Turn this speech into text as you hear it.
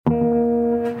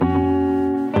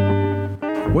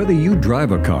Whether you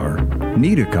drive a car,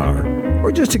 need a car,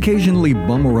 or just occasionally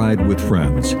bum a ride with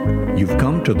friends, you've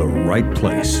come to the right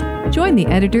place. Join the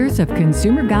editors of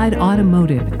Consumer Guide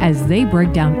Automotive as they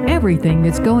break down everything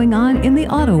that's going on in the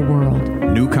auto world.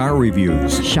 New car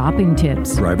reviews, Shopping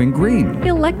tips, driving green,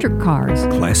 electric cars,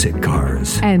 classic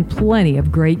cars, and plenty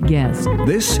of great guests.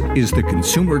 This is the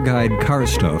Consumer Guide Car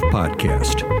Stuff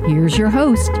Podcast. Here's your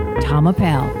host, Tom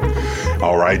Appel.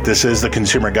 All right, this is the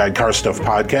Consumer Guide Car Stuff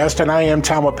Podcast, and I am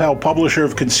Tom Appel, publisher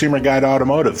of Consumer Guide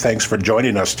Automotive. Thanks for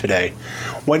joining us today.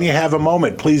 When you have a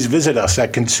moment, please visit us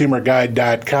at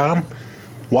consumerguide.com.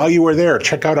 While you are there,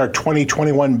 check out our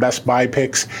 2021 Best Buy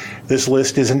picks. This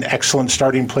list is an excellent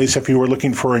starting place if you are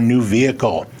looking for a new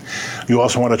vehicle. You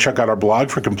also want to check out our blog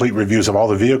for complete reviews of all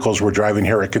the vehicles we're driving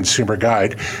here at Consumer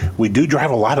Guide. We do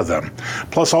drive a lot of them,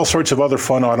 plus all sorts of other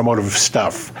fun automotive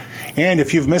stuff. And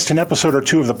if you've missed an episode or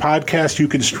two of the podcast, you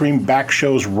can stream back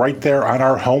shows right there on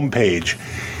our homepage.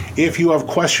 If you have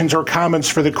questions or comments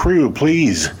for the crew,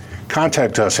 please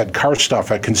contact us at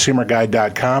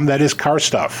carstuff@consumerguide.com. That is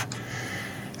carstuff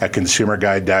at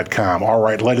consumerguide.com. All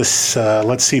right,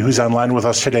 let's see who's online with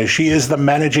us today. She is the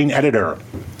managing editor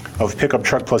of Pickup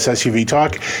Truck Plus SUV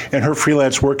Talk, and her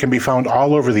freelance work can be found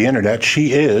all over the internet.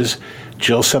 She is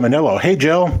Jill Seminillo. Hey,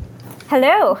 Jill.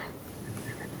 Hello.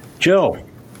 Jill.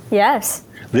 Yes.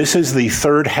 This is the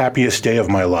third happiest day of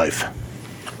my life.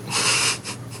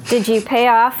 Did you pay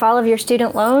off all of your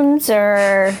student loans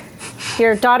or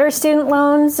your daughter's student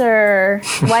loans, or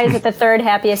why is it the third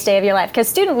happiest day of your life? Because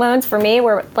student loans for me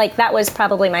were like, that was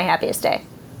probably my happiest day.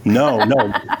 No.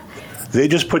 They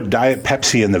just put Diet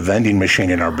Pepsi in the vending machine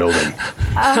in our building.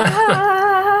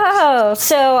 Oh,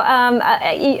 so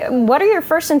what are your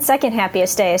first and second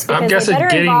happiest days? Because I'm guessing they better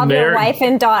getting involve married. Your wife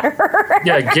and daughter.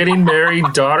 Yeah, getting married,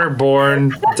 daughter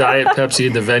born, Diet Pepsi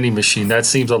in the vending machine. That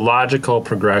seems a logical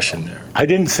progression there. I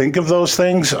didn't think of those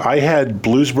things. I had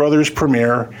Blues Brothers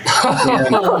premiere and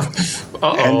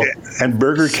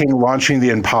Burger King launching the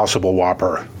Impossible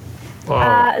Whopper.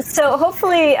 So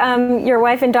hopefully your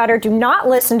wife and daughter do not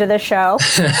listen to the show.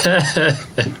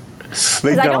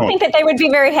 Because I don't think that they would be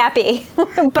very happy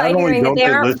by hearing that they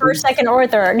aren't first, second, or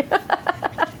third.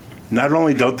 Not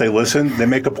only don't they listen, they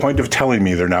make a point of telling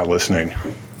me they're not listening.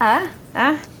 So.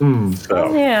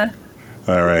 Yeah.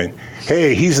 All right.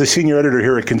 Hey, he's the senior editor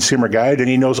here at Consumer Guide, and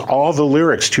he knows all the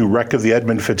lyrics to Wreck of the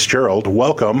Edmund Fitzgerald.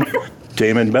 Welcome,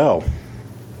 Damon Bell.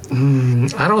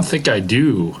 I don't think I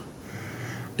do.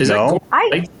 Is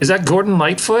that Gordon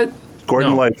Lightfoot?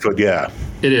 Gordon Lightfoot, yeah.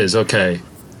 It is, okay.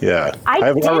 Yeah.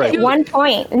 I did at one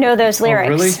point know those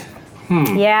lyrics. Oh,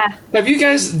 really? Yeah. Have you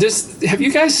guys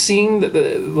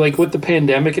seen like with the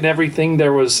pandemic and everything?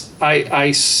 There was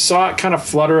I saw it kind of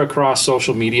flutter across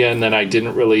social media, and then I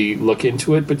didn't really look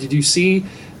into it. But did you see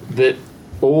that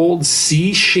old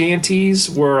sea shanties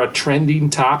were a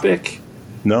trending topic?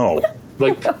 No.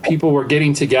 Like people were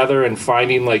getting together and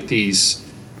finding like these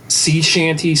sea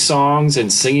shanty songs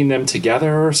and singing them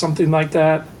together or something like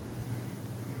that.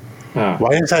 Why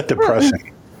is that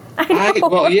depressing? I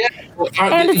know.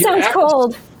 And it sounds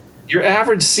cold. Your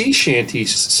average sea shanty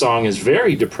song is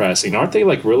very depressing. Aren't they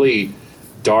like really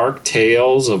dark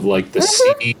tales of like the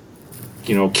sea,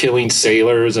 killing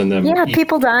sailors and them? Yeah,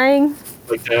 people dying.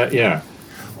 Like that, yeah.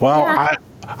 Well, yeah.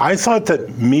 I thought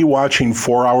that me watching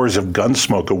 4 hours of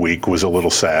Gunsmoke a week was a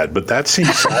little sad, but that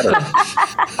seems sadder.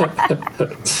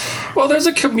 Well, there's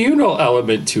a communal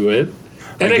element to it.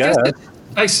 And I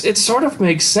guess it sort of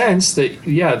makes sense that,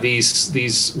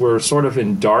 these were sort of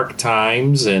in dark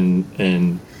times,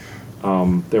 and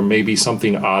there may be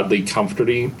something oddly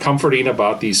comforting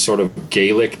about these sort of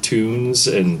Gaelic tunes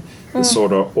and the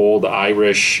sort of old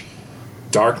Irish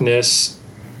darkness.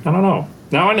 I don't know.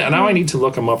 Now I need to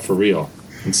look them up for real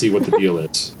and see what the deal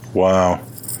is. Wow.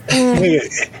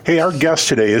 Hey, our guest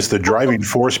today is the driving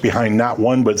force behind not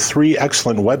one but three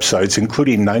excellent websites,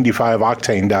 including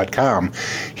 95octane.com.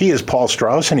 He is Paul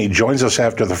Strauss, and he joins us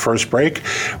after the first break.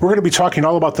 We're going to be talking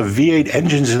all about the V8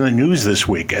 engines in the news this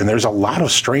week, and there's a lot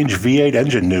of strange V8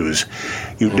 engine news.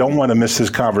 You don't want to miss this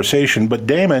conversation. But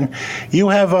Damon, you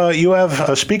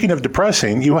have speaking of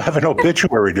depressing, you have an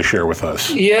obituary to share with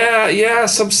us. Yeah,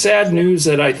 some sad news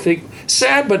that I think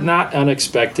sad but not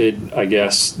unexpected, I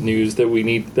guess, news that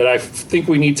I think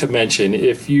we need to mention.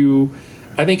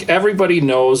 I think everybody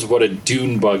knows what a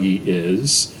dune buggy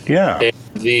is. Yeah. And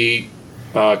the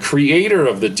creator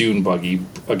of the dune buggy,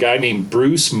 a guy named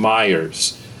Bruce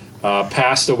Myers,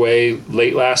 passed away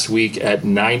late last week at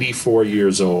 94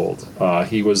 years old.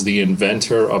 He was the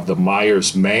inventor of the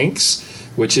Myers Manx,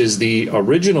 which is the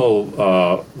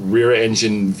original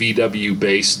rear-engine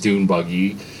VW-based dune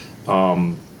buggy.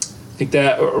 think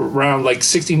that around like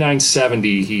 69,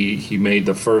 70, he made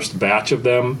the first batch of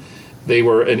them. They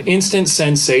were an instant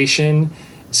sensation.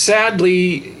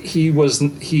 Sadly,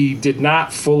 he did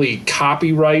not fully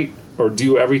copyright or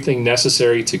do everything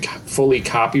necessary to fully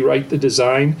copyright the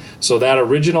design. So that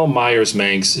original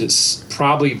Myers-Manx is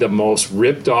probably the most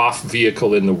ripped off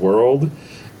vehicle in the world.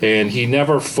 And he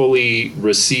never fully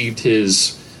received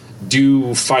his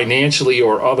due financially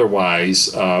or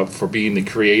otherwise for being the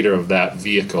creator of that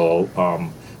vehicle.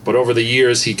 But over the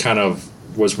years, he kind of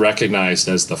was recognized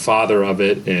as the father of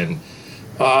it, and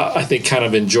I think kind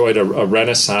of enjoyed a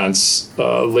renaissance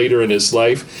later in his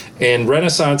life. And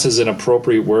renaissance is an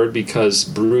appropriate word because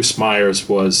Bruce Myers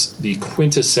was the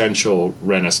quintessential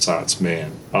Renaissance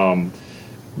man.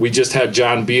 We just had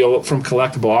John Beal from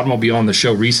Collectible Automobile on the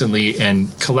show recently, and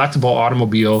Collectible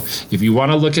Automobile, if you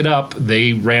want to look it up,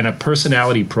 they ran a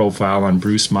personality profile on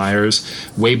Bruce Myers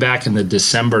way back in the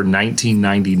December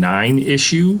 1999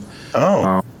 issue.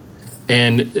 Oh.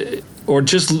 Or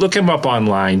just look him up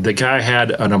online. The guy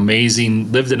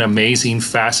lived an amazing,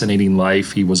 fascinating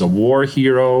life. He was a war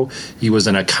hero. He was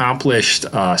an accomplished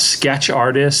sketch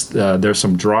artist. There's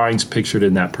some drawings pictured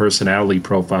in that personality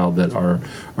profile that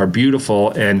are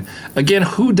beautiful. And again,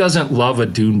 who doesn't love a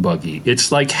dune buggy?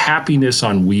 It's like happiness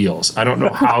on wheels. I don't know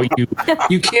how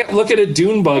you can't look at a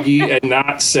dune buggy and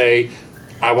not say,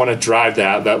 I want to drive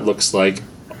that. That looks like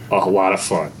a lot of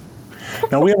fun.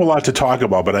 Now, we have a lot to talk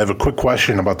about, but I have a quick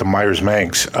question about the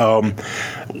Myers-Manx.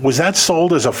 Was that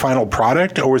sold as a final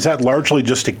product, or was that largely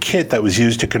just a kit that was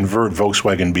used to convert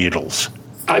Volkswagen Beetles?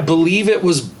 I believe it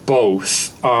was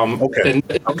both. Okay.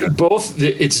 Both.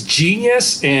 Its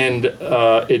genius and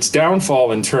its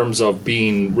downfall in terms of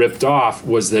being ripped off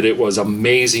was that it was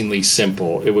amazingly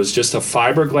simple. It was just a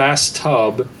fiberglass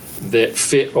tub that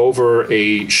fit over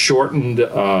a shortened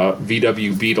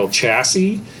VW Beetle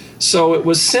chassis. So it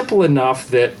was simple enough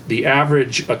that the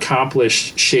average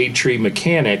accomplished shade tree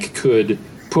mechanic could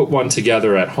put one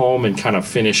together at home and kind of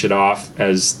finish it off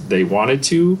as they wanted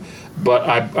to. But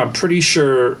I'm pretty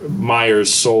sure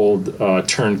Myers sold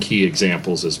turnkey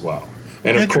examples as well.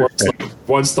 And of course,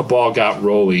 once the ball got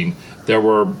rolling, there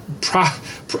were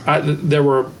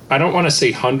I don't want to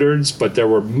say hundreds, but there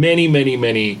were many, many,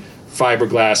 many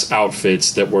fiberglass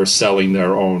outfits that were selling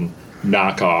their own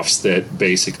knockoffs that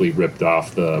basically ripped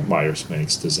off the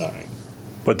Myers-Manx design.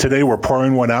 But today we're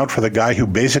pouring one out for the guy who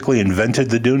basically invented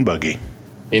the dune buggy.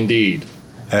 Indeed.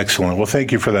 Excellent. Well,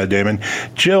 thank you for that, Damon.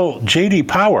 Jill, J.D.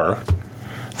 Power,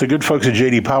 the good folks at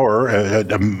J.D. Power,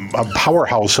 a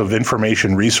powerhouse of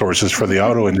information resources for the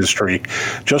auto industry,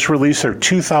 just released their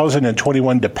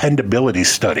 2021 dependability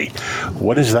study.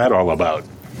 What is that all about?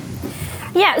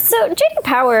 Yeah, so J.D.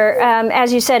 Power,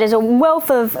 as you said, is a wealth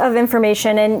of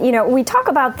information. And, we talk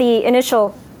about the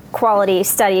initial quality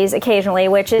studies occasionally,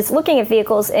 which is looking at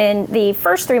vehicles in the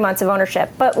first 3 months of ownership.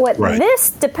 But what this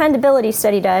dependability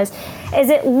study does is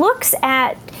it looks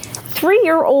at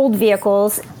 3-year-old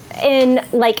vehicles in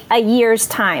like a year's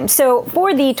time. So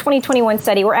for the 2021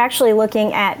 study, we're actually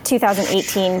looking at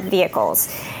 2018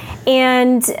 vehicles.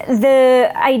 And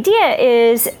the idea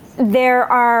is they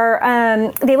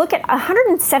look at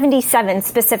 177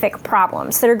 specific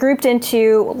problems that are grouped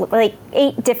into like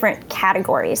 8 different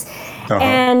categories. Uh-huh.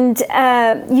 And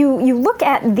you look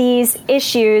at these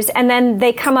issues, and then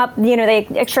they come up, they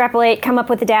extrapolate, come up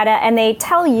with the data, and they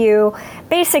tell you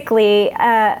basically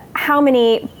how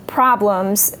many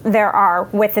problems there are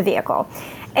with the vehicle.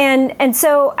 And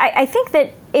so I think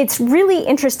that it's really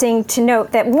interesting to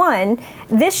note that, one,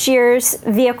 this year's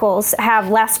vehicles have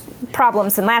less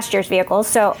problems than last year's vehicles.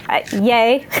 So,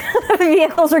 yay, the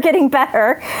vehicles are getting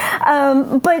better.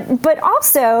 But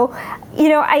also,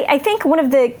 I think one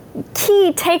of the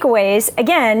key takeaways,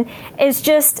 again, is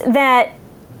just that,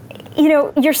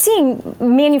 you're seeing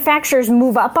manufacturers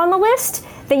move up on the list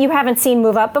that you haven't seen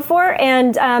move up before.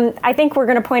 And I think we're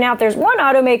going to point out there's one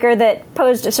automaker that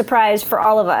posed a surprise for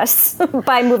all of us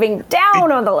by moving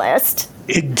down on the list.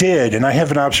 It did, and I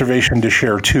have an observation to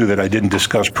share, too, that I didn't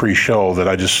discuss pre-show that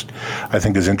I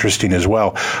think is interesting as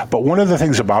well. But one of the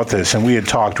things about this, and we had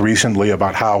talked recently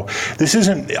about how this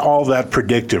isn't all that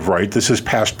predictive, right? This is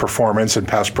past performance, and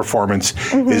past performance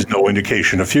is no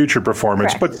indication of future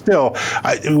performance. Correct. But still,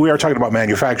 we are talking about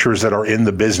manufacturers that are in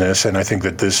the business, and I think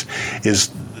that this is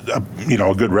a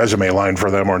good resume line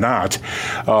for them or not.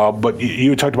 But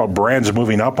you talked about brands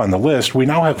moving up on the list. We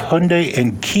now have Hyundai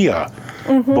and Kia,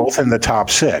 both in the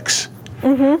top 6,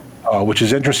 which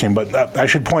is interesting. But I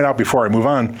should point out before I move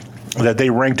on that they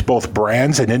ranked both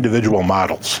brands and individual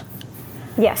models.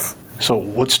 Yes. So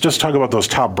let's just talk about those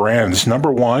top brands.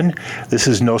 Number 1, this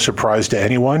is no surprise to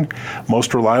anyone,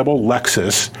 most reliable,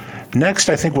 Lexus. Next,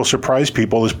 I think will surprise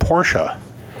people is Porsche.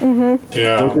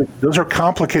 Yeah. Those are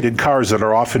complicated cars that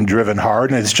are often driven hard,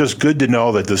 and it's just good to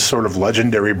know that this sort of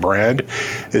legendary brand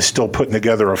is still putting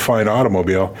together a fine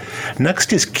automobile.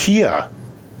 Next is Kia.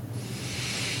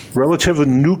 Relatively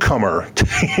newcomer,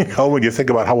 when you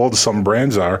think about how old some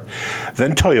brands are.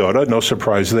 Then Toyota, no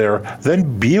surprise there.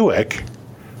 Then Buick,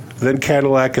 then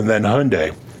Cadillac, and then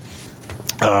Hyundai.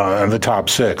 In the top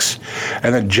 6.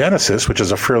 And then Genesis, which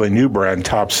is a fairly new brand,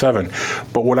 top 7.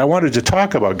 But what I wanted to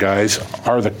talk about, guys,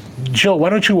 are Jill,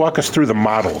 why don't you walk us through the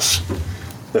models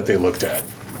that they looked at?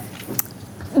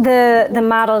 The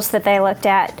models that they looked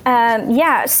at.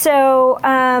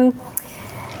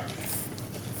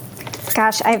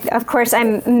 Gosh, of course,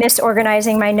 I'm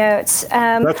misorganizing my notes.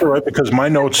 That's all right, because my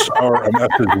notes are a mess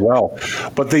as well.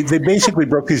 But they basically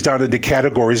broke these down into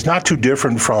categories, not too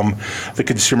different from the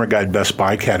Consumer Guide Best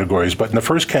Buy categories. But in the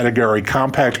first category,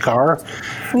 compact car,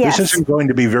 yes. This isn't going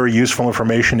to be very useful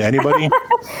information to anybody.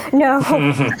 No,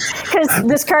 because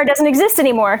this car doesn't exist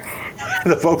anymore.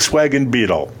 The Volkswagen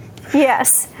Beetle.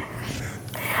 Yes.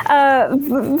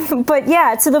 But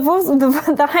yeah, so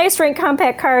the highest ranked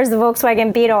compact car is the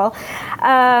Volkswagen Beetle.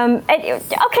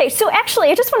 Okay, so actually,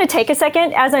 I just want to take a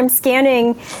second as I'm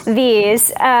scanning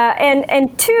these,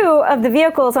 and 2 of the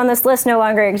vehicles on this list no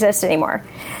longer exist anymore.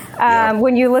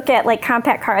 When you look at like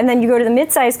compact car, and then you go to the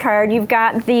midsize car, you've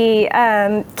got the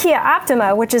Kia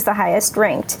Optima, which is the highest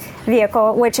ranked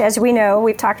vehicle, which, as we know,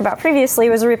 we've talked about previously,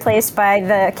 was replaced by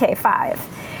the K5.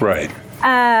 Right.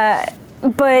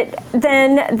 But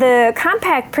then the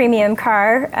compact premium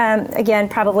car, again,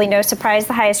 probably no surprise,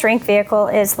 the highest ranked vehicle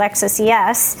is Lexus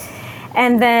ES.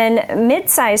 And then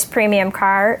mid-size premium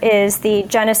car is the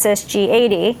Genesis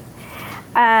G80.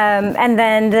 And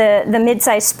then the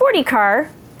mid-size sporty car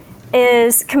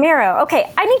is Camaro.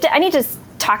 Okay, I need to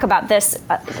talk about this.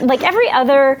 Like every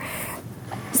other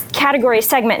category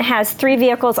segment has 3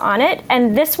 vehicles on it,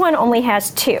 and this one only has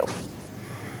 2.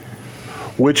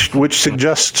 Which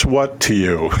suggests what to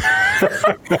you?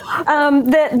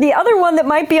 The other one that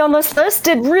might be on this list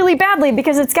did really badly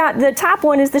because it's got the top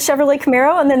one is the Chevrolet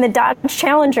Camaro and then the Dodge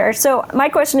Challenger. So my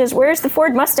question is, where's the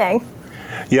Ford Mustang?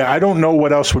 Yeah, I don't know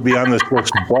what else would be on this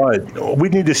list, but we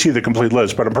need to see the complete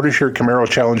list. But I'm pretty sure Camaro,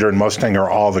 Challenger, and Mustang are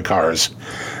all the cars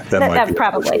that might be.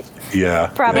 Probably.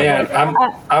 Yeah. Probably. Man,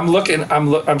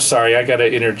 I'm sorry, I got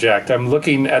to interject. I'm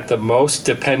looking at the most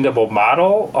dependable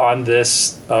model on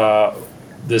this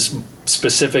this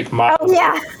specific model. Oh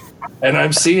yeah. And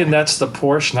I'm seeing that's the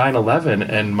Porsche 911,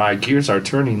 and my gears are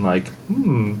turning like,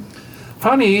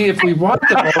 honey, if we want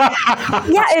the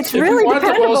it's really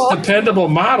dependable. The most dependable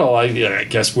model, I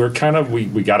guess we're kind of we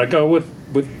got to go with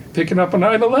picking up a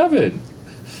 911,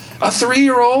 a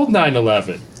 3-year-old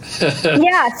 911.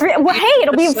 Yeah, well, hey,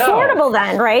 it'll be affordable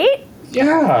then, right?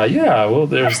 Yeah. Well,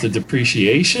 there's the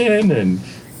depreciation, and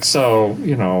so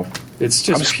it's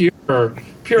just pure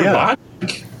logic.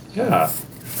 Yeah.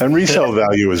 And resale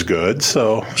value is good,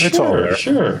 so it's all there.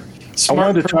 Sure. I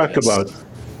wanted to talk about.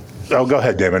 Oh, go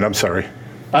ahead, Damon. I'm sorry.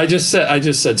 I just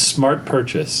said smart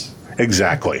purchase.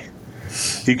 Exactly.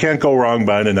 You can't go wrong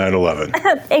buying a 911.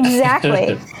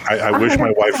 Exactly. I wish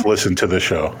my wife listened to the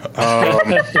show. I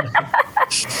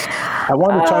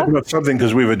want to talk about something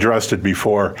because we've addressed it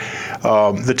before.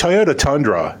 The Toyota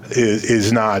Tundra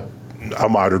is not a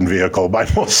modern vehicle by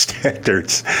most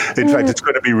standards. In fact, it's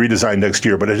going to be redesigned next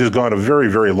year, but it has gone a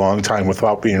very, very long time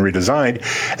without being redesigned,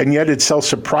 and yet it sells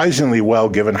surprisingly well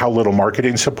given how little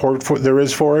marketing support there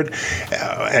is for it.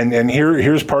 And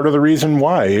here's part of the reason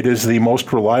why. It is the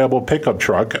most reliable pickup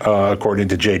truck, according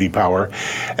to J.D. Power.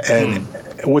 And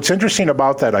what's interesting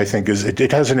about that, I think, is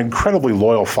it has an incredibly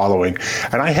loyal following.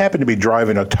 And I happen to be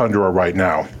driving a Tundra right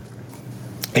now.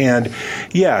 And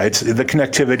yeah, the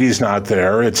connectivity is not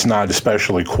there. It's not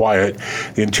especially quiet.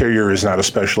 The interior is not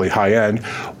especially high end,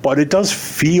 but it does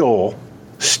feel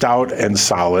stout and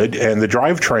solid, and the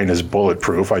drivetrain is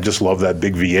bulletproof. I just love that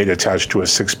big V8 attached to a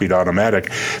 6-speed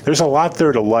automatic. There's a lot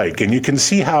there to like, and you can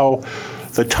see how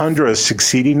the Tundra is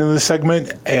succeeding in the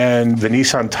segment, and the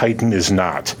Nissan Titan is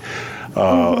not.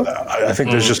 I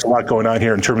think there's just a lot going on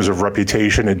here in terms of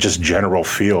reputation and just general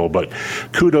feel, but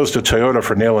kudos to Toyota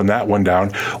for nailing that one down.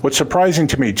 What's surprising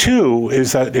to me, too,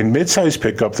 is that in midsize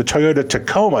pickup, the Toyota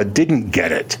Tacoma didn't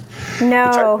get it.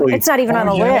 No, it's not even on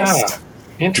the list.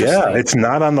 Interesting. Yeah, it's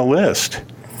not on the list.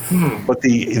 But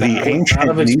the ancient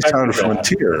Nissan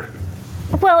Frontier.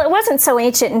 Well, it wasn't so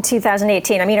ancient in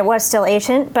 2018. I mean, it was still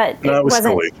ancient, but it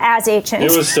wasn't as ancient.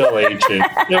 It was still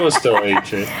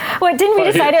ancient. Well, didn't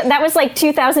we decide it? That was like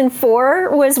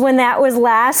 2004 was when that was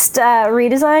last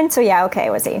redesigned. So yeah, okay, it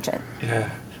was ancient.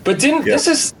 Yeah. But this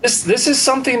is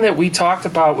something that we talked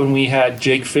about when we had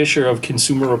Jake Fisher of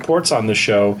Consumer Reports on the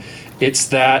show. It's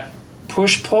that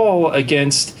push-pull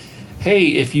against, hey,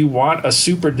 if you want a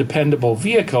super dependable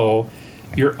vehicle,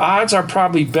 your odds are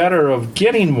probably better of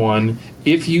getting one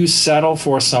if you settle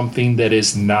for something that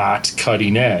is not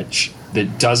cutting edge,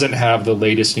 that doesn't have the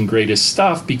latest and greatest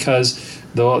stuff, because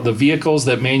the vehicles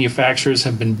that manufacturers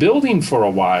have been building for a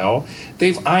while,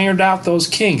 they've ironed out those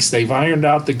kinks. They've ironed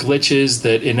out the glitches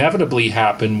that inevitably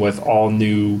happen with all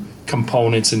new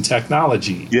components and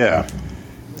technology. Yeah.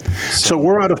 So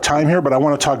we're out of time here, but I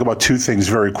want to talk about two things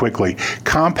very quickly.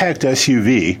 Compact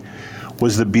SUV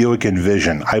was the Buick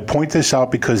Envision. I point this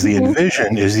out because the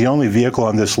Envision is the only vehicle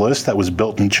on this list that was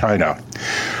built in China.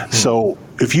 So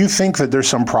if you think that there's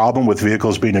some problem with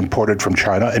vehicles being imported from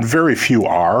China, and very few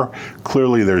are,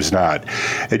 clearly there's not.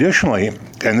 Additionally,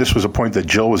 and this was a point that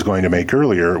Jill was going to make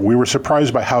earlier, we were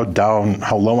surprised by how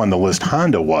low on the list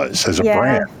Honda was as a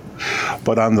brand.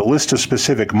 But on the list of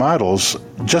specific models,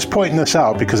 just pointing this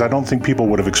out because I don't think people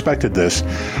would have expected this,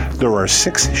 there are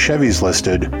 6 Chevys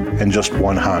listed and just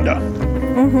 1 Honda.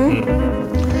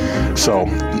 So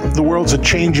the world's a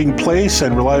changing place,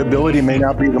 and reliability may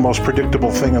not be the most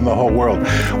predictable thing in the whole world.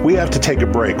 We have to take a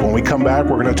break. When we come back,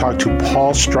 we're going to talk to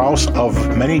Paul Strauss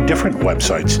of many different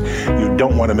websites. You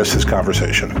don't want to miss this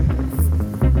conversation.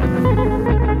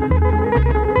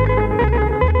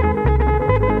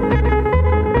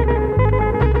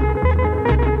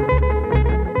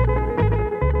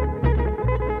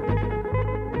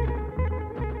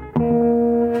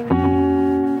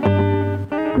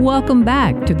 Welcome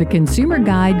back to the Consumer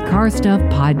Guide Car Stuff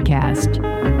Podcast.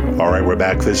 All right, we're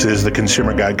back. This is the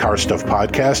Consumer Guide Car Stuff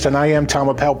Podcast, and I am Tom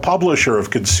Appel, publisher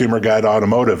of Consumer Guide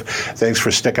Automotive. Thanks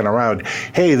for sticking around.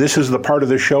 Hey, this is the part of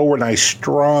the show when I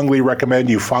strongly recommend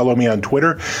you follow me on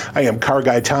Twitter. I am Car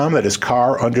Guy Tom. That is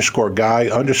car_guy_Tom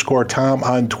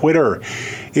on Twitter.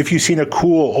 If you've seen a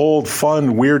cool, old,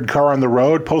 fun, weird car on the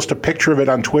road, post a picture of it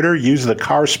on Twitter. Use the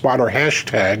Car Spotter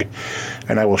hashtag,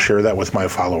 and I will share that with my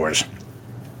followers.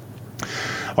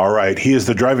 All right, he is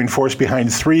the driving force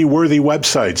behind 3 worthy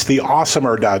websites,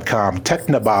 theawesomer.com,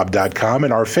 technabob.com,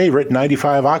 and our favorite,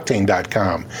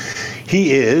 95octane.com.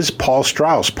 He is Paul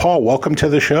Strauss. Paul, welcome to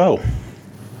the show.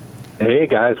 Hey,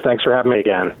 guys. Thanks for having me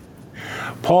again.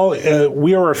 Paul,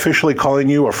 we are officially calling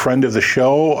you a friend of the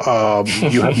show.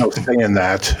 You have no say in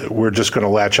that. We're just going to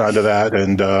latch onto that,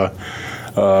 and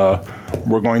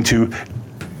we're going to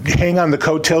hang on the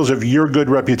coattails of your good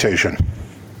reputation.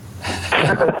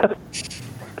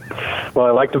 Well,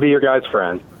 I like to be your guys'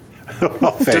 friend.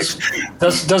 Oh, thanks.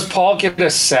 Does Paul get a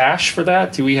sash for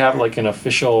that? Do we have like an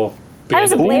official? That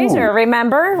was a blazer,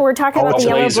 remember? We're talking about the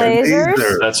yellow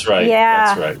blazers. That's right.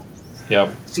 Yeah. That's right.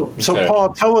 Yep. So okay.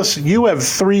 Paul, tell us, you have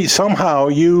 3, somehow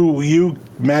you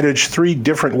manage 3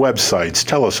 different websites.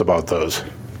 Tell us about those.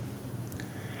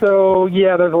 So,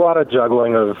 yeah, there's a lot of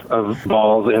juggling of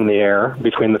balls in the air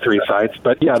between the 3 sites.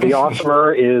 But, yeah, the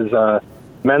Awesomer is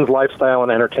men's lifestyle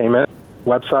and entertainment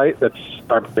website. That's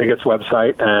our biggest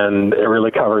website, and it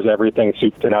really covers everything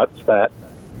soup to nuts that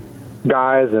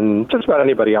guys and just about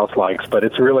anybody else likes. But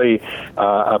it's really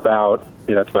about,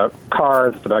 it's about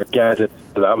cars, it's about gadgets,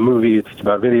 it's about movies, it's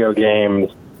about video games,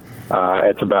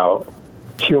 it's about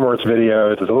humorous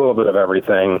videos, it's a little bit of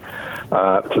everything.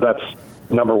 So that's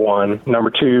number 1.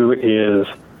 Number 2 is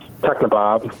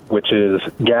Technabob, which is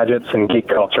gadgets and geek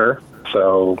culture.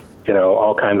 So,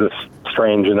 all kinds of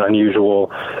strange and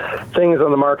unusual things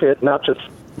on the market, not just,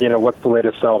 what's the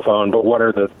latest cell phone, but what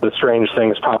are the strange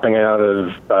things popping out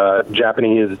of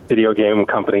Japanese video game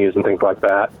companies and things like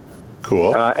that.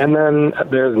 Cool. And then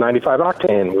there's 95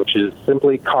 Octane, which is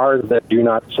simply cars that do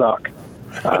not suck.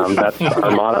 That's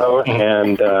our motto,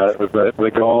 and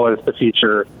the goal is to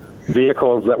feature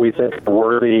vehicles that we think are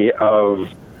worthy of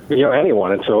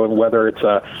anyone. And so whether it's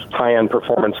a high-end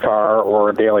performance car or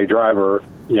a daily driver,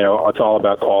 it's all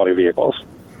about quality vehicles.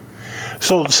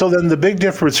 So then the big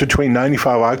difference between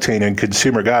 95 Octane and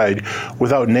Consumer Guide,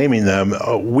 without naming them,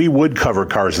 we would cover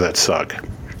cars that suck.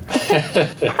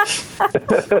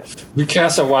 We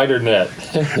cast a wider net.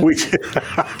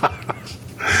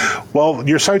 Well,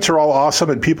 your sites are all awesome,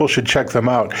 and people should check them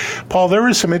out. Paul, there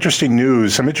was some interesting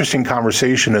news, some interesting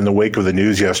conversation in the wake of the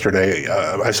news yesterday.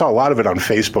 I saw a lot of it on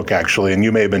Facebook, actually, and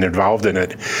you may have been involved in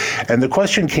it. And the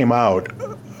question came out,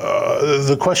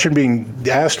 the question being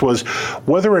asked was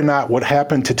whether or not what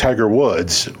happened to Tiger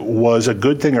Woods was a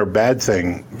good thing or bad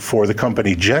thing for the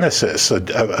company Genesis,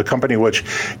 a company which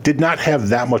did not have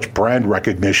that much brand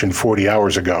recognition 40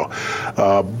 hours ago.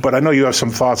 But I know you have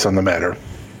some thoughts on the matter.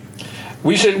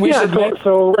 We should.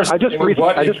 So I just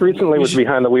recently was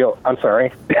behind the wheel. I'm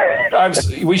sorry.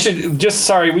 We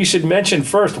should mention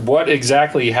first what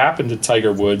exactly happened to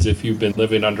Tiger Woods. If you've been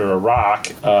living under a rock,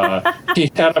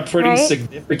 he had a pretty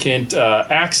significant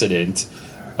accident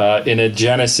in a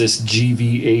Genesis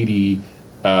GV80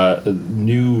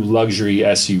 new luxury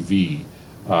SUV.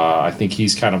 I think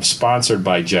he's kind of sponsored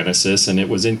by Genesis, and it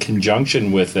was in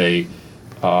conjunction with a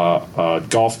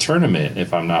golf tournament,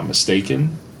 if I'm not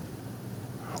mistaken.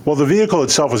 Well, the vehicle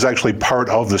itself was actually part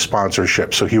of the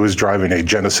sponsorship, so he was driving a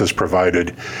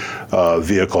Genesis-provided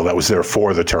vehicle that was there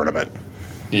for the tournament.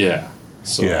 Yeah.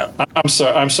 So, yeah.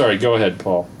 I'm sorry. Go ahead,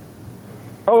 Paul.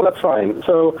 Oh, that's fine.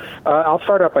 So I'll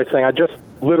start out by saying I just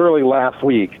literally last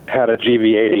week had a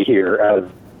GV80 here as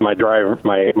my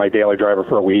daily driver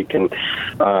for a week, and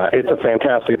it's a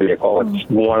fantastic vehicle. It's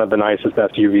one of the nicest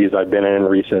SUVs I've been in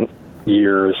recent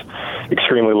years.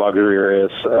 Extremely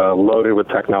luxurious, loaded with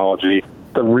technology.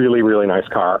 It's a really, really nice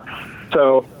car.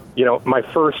 So, my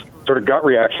first sort of gut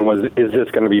reaction was, is this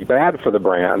going to be bad for the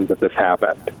brand that this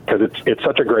happened? Because it's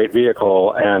such a great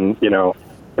vehicle, and,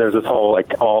 there's this whole,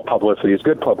 all publicity is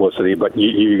good publicity, but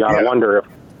you got to wonder if,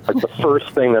 the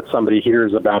first thing that somebody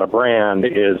hears about a brand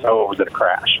is, oh, was it a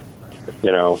crash?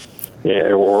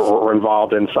 Or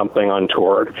involved in something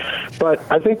untoward. But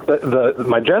I think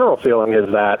my general feeling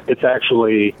is that it's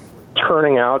actually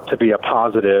turning out to be a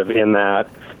positive in that,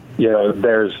 you had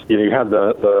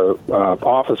the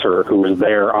officer who was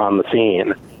there on the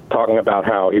scene talking about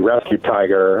how he rescued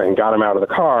Tiger and got him out of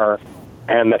the car,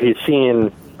 and that he's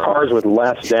seen cars with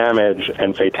less damage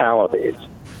and fatalities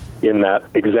in that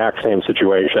exact same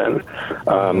situation.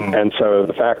 And so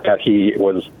the fact that he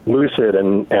was lucid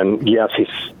and yes,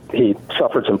 he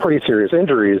suffered some pretty serious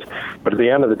injuries, but at the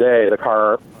end of the day, the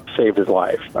car saved his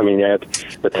life. I mean, you had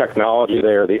the technology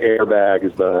there, the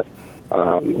airbags, the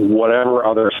whatever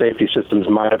other safety systems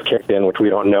might have kicked in, which we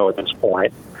don't know at this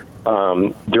point,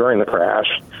 during the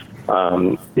crash,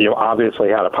 obviously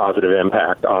had a positive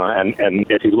impact on. And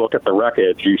if you look at the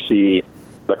wreckage, you see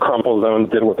the crumple zones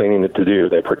did what they needed to do.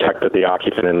 They protected the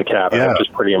occupant in the cabin, which is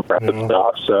pretty impressive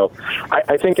stuff. So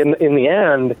I think in the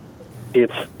end,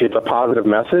 it's a positive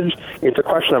message. It's a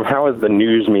question of how is the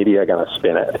news media going to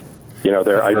spin it.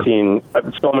 I've seen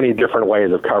so many different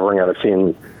ways of covering it. I've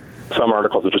seen some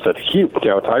articles that just said,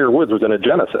 Tiger Woods was in a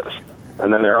Genesis.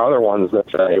 And then there are other ones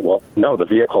that say, well, no, the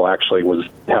vehicle actually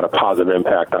had a positive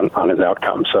impact on his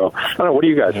outcome. So I don't know. What do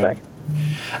you guys think?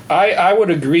 I would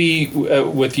agree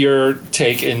with your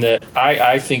take in that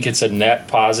I think it's a net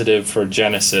positive for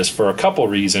Genesis for a couple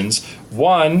reasons.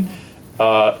 One,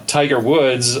 Tiger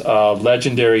Woods, a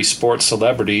legendary sports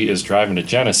celebrity, is driving a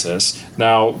Genesis.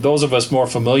 Now, those of us more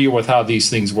familiar with how these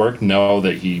things work know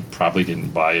that he probably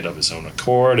didn't buy it of his own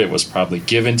accord. It was probably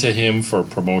given to him for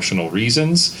promotional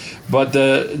reasons. But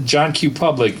the John Q.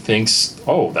 public thinks,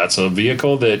 oh, that's a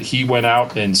vehicle that he went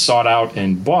out and sought out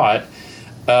and bought.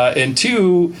 And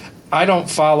two, I don't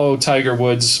follow Tiger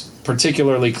Woods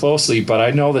particularly closely, but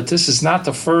I know that this is not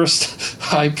the first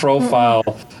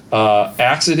high-profile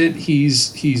accident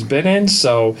he's been in.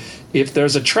 So if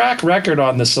there's a track record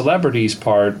on the celebrity's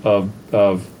part of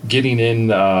getting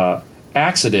in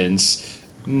accidents,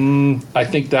 I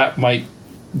think that might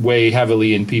weigh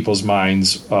heavily in people's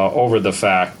minds over the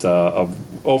fact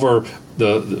over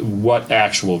what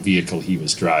actual vehicle he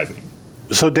was driving.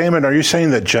 So, Damon, are you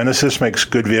saying that Genesis makes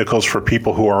good vehicles for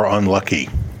people who are unlucky?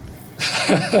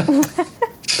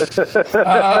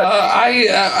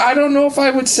 I don't know if I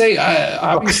would say.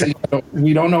 Obviously,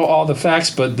 we don't know all the facts,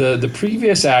 but the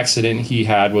previous accident he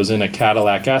had was in a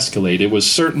Cadillac Escalade. It was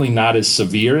certainly not as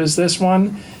severe as this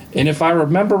one. And if I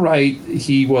remember right,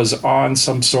 he was on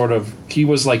he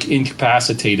was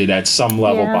incapacitated at some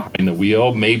level behind the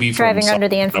wheel, maybe driving under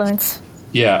the influence.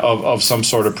 Of some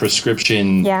sort of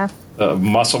prescription.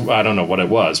 Muscle, I don't know what it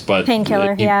was, but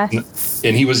painkiller,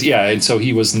 and he was, and so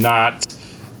he was not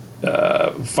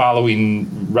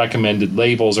following recommended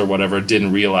labels or whatever,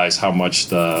 didn't realize how much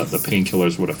the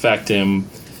painkillers would affect him,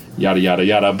 yada, yada,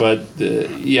 yada. But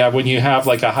when you have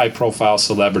a high profile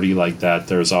celebrity like that,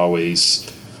 there's always,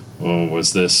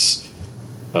 was this,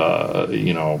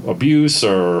 abuse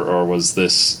or was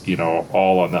this,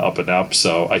 all on the up and up?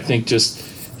 So I think just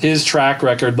his track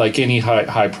record, like any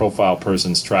high-profile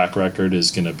person's track record, is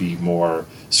going to be more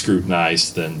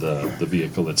scrutinized than the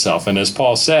vehicle itself. And as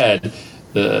Paul said,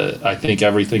 I think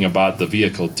everything about the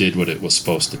vehicle did what it was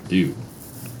supposed to do.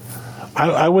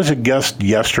 I was a guest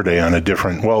yesterday on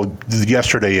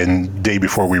yesterday and day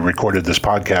before we recorded this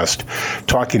podcast,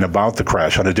 talking about the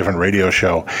crash on a different radio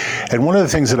show. And one of the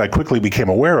things that I quickly became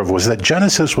aware of was that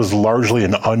Genesis was largely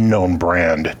an unknown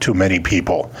brand to many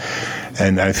people.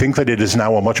 And I think that it is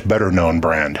now a much better known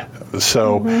brand.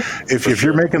 So if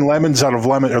you're making lemonade out of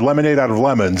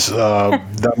lemons,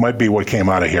 that might be what came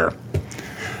out of here.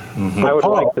 Mm-hmm. I would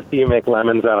like to see you make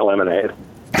lemons out of lemonade.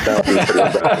 That would be pretty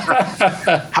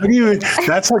impressive. How do you?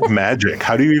 That's like magic.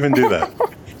 How do you even do that?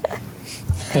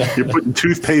 You're putting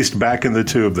toothpaste back in the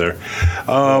tube there.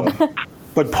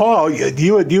 But Paul,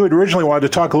 you had originally wanted to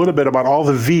talk a little bit about all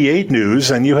the V8 news,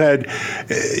 and you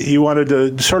wanted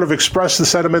to sort of express the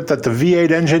sentiment that the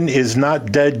V8 engine is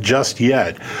not dead just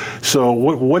yet. So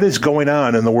what is going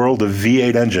on in the world of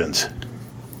V8 engines?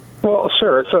 Well,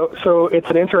 sure. So it's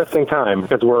an interesting time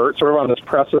because we're sort of on this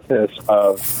precipice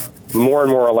of more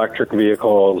and more electric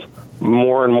vehicles,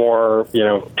 more and more,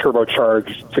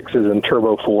 turbocharged 6s and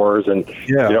turbo 4s, and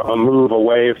a move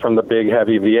away from the big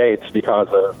heavy V8s because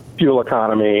of fuel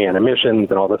economy and emissions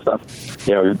and all this stuff.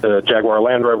 The Jaguar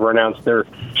Land Rover announced they're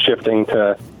shifting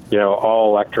to, all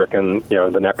electric in,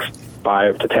 the next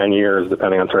 5 to 10 years,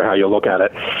 depending on sort of how you look at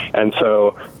it. And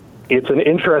so it's an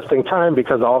interesting time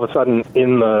because all of a sudden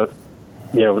in the,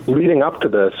 leading up to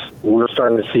this, we're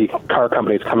starting to see car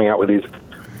companies coming out with these,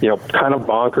 kind of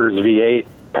bonkers V8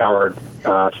 powered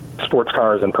sports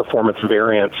cars and performance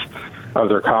variants of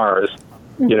their cars,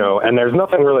 and there's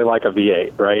nothing really like a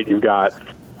V8, right? You've got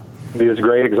these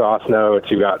great exhaust notes,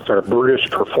 you've got sort of brutish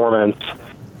performance,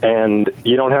 and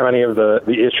you don't have any of the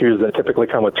issues that typically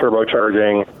come with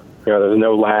turbocharging. There's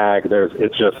no lag.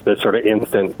 It's just this sort of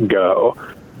instant go.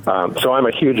 So I'm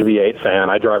a huge V8 fan.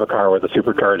 I drive a car with a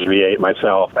supercharged V8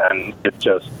 myself, and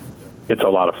it's a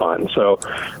lot of fun. So,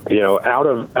 out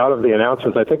of the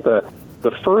announcements, I think the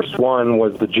first one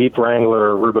was the Jeep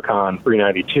Wrangler Rubicon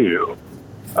 392,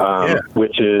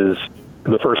 which is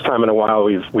the first time in a while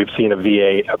we've seen a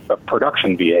V8, a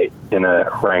production V8 in a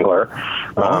Wrangler,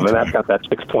 and that's got that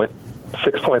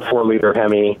 6.4 liter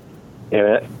Hemi in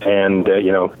it, and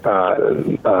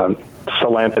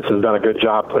Stellantis has done a good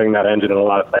job putting that engine in a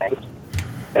lot of things.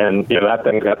 And, that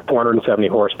thing's got 470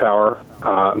 horsepower.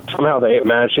 Somehow they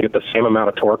managed to get the same amount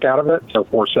of torque out of it, so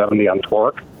 470 on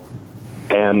torque.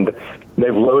 And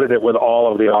they've loaded it with all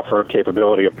of the off-road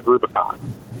capability of the Rubicon.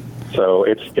 So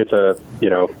it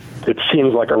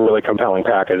seems like a really compelling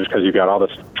package because you've got all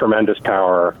this tremendous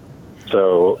power.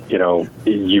 So,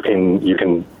 you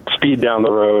can speed down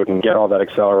the road and get all that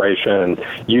acceleration and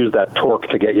use that torque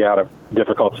to get you out of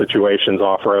difficult situations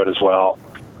off-road as well.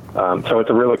 So it's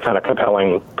a really kind of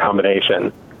compelling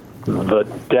combination. The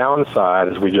downside,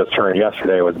 as we just heard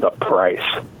yesterday, was the price.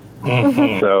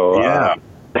 Mm-hmm. So,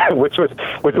 which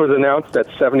was announced at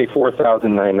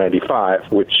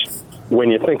 $74,995, which,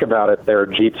 when you think about it, there are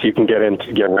Jeeps you can get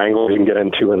Wranglers you can get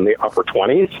into in the upper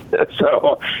 20s.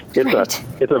 So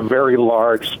it's a very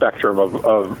large spectrum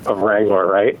of Wrangler,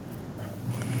 right?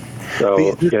 So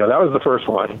that was the first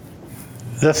one.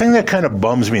 The thing that kind of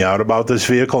bums me out about this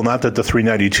vehicle, not that the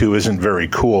 392 isn't very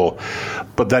cool,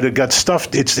 but that it got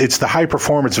stuffed. It's the high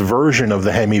performance version of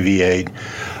the Hemi V8.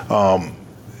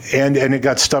 And it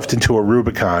got stuffed into a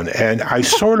Rubicon. And I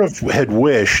sort of had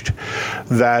wished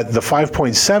that the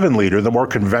 5.7 liter, the more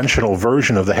conventional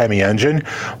version of the Hemi engine,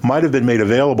 might have been made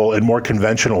available in more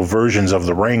conventional versions of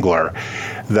the Wrangler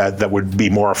that would be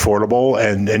more affordable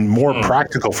and more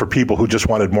practical for people who just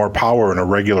wanted more power in a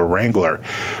regular Wrangler.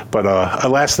 But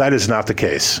alas, that is not the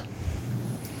case.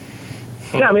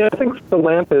 Yeah, I think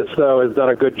Stellantis, though, has done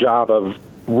a good job of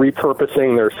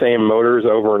repurposing their same motors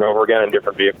over and over again in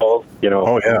different vehicles,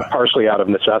 partially out of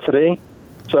necessity.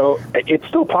 So it's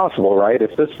still possible, right?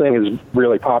 If this thing is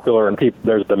really popular and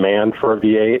there's demand for a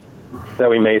V8, that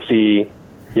we may see,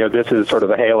 this is sort of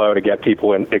the halo to get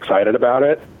people excited about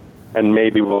it. And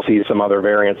maybe we'll see some other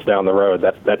variants down the road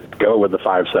that go with the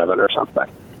 5.7 or something.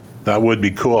 That would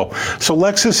be cool. So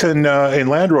Lexus and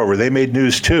Land Rover, they made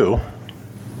news too.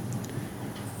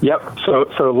 Yep. So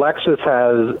Lexus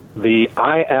has the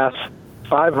IS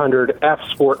 500 F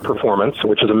Sport Performance,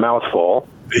 which is a mouthful,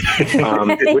 which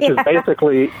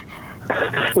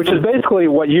is basically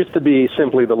what used to be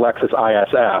simply the Lexus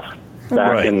ISF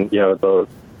back in the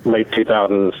late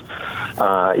 2000s,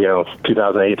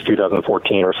 2008 to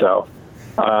 2014 or so.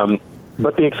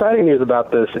 But the exciting news about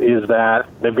this is that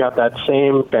they've got that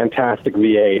same fantastic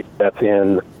V8 that's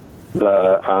in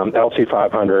the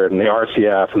LC500 and the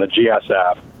RCF and the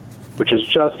GSF, which is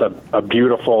just a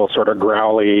beautiful sort of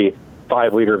growly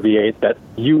 5-liter V8 that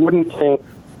you wouldn't think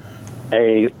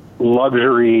a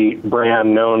luxury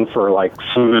brand known for like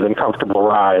smooth and comfortable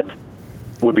rides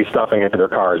would be stuffing into their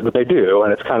cars, but they do,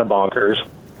 and it's kind of bonkers.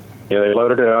 You know, they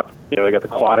loaded it up. You know, they got the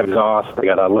quad exhaust, they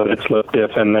got a limited slip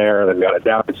diff in there, they've got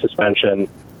adaptive suspension.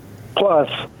 Plus,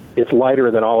 it's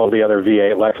lighter than all of the other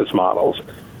V8 Lexus models.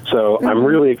 So I'm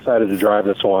really excited to drive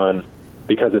this one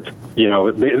because it's, you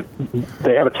know,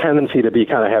 they have a tendency to be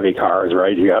kind of heavy cars,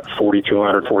 right? You got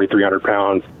 4,200, 4,300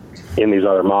 pounds in these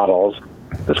other models.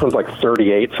 This one's like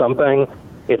 38 something.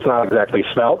 It's not exactly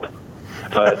svelte,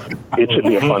 but it should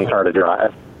be a fun car to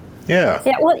drive. Yeah.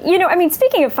 Yeah. Well, you know, I mean,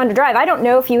 speaking of fun to drive, I don't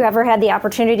know if you ever had the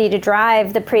opportunity to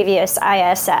drive the previous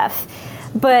ISF,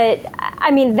 but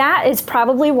I mean, that is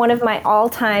probably one of my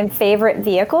all-time favorite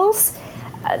vehicles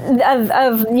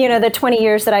of you know, the 20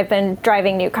 years that I've been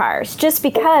driving new cars, just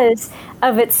because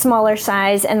of its smaller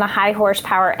size and the high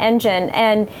horsepower engine.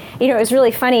 And, you know, it was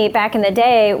really funny back in the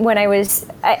day when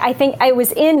I think I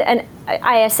was in an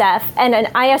ISF and an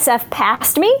ISF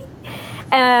passed me.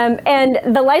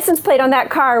 And the license plate on that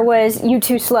car was "You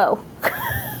too slow."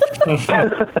 But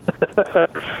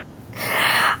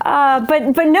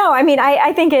no, I mean,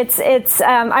 I think it's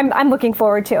I'm looking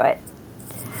forward to it.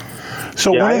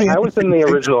 So yeah, I was in the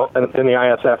original in the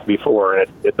ISF before,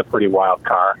 and it's a pretty wild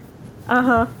car.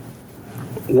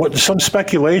 Some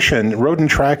speculation, Road and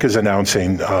Track is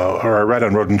announcing, or I read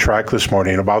on Road and Track this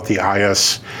morning about the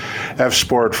IS F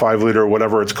Sport 5-liter,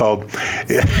 whatever it's called,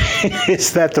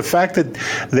 is that the fact that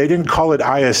they didn't call it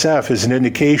ISF is an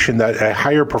indication that a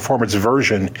higher performance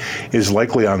version is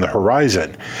likely on the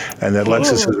horizon, and that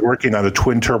Lexus is working on a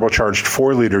twin turbocharged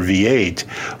 4-liter V8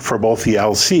 for both the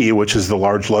LC, which is the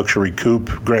large luxury coupe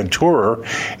Grand Tourer,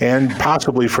 and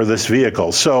possibly for this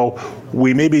vehicle. So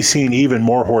we may be seeing even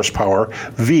more horsepower,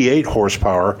 V8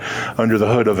 horsepower, under the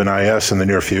hood of an IS in the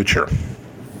near future.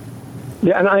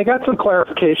 Yeah, and I got some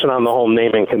clarification on the whole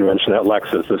naming convention at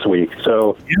Lexus this week.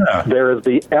 So there is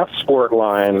the F Sport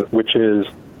line, which is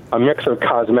a mix of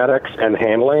cosmetics and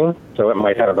handling. So it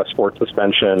might have a sport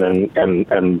suspension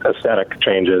and aesthetic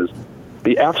changes.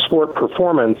 The F Sport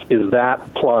Performance is that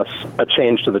plus a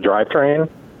change to the drivetrain.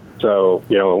 So,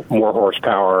 you know, more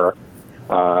horsepower,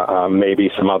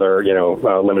 maybe some other, you know,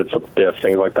 limited slip diff,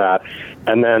 things like that.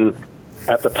 And then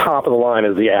at the top of the line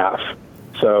is the F.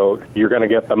 So you're going to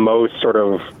get the most sort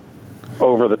of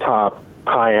over-the-top,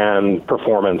 high-end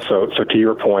performance. So to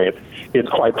your point, it's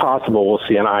quite possible we'll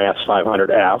see an IS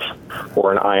 500F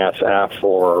or an ISF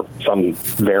or some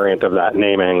variant of that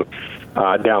naming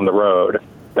down the road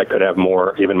that could have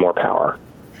even more power.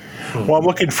 Well, I'm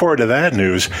looking forward to that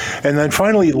news. And then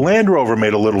finally, Land Rover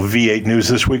made a little V8 news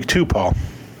this week too, Paul.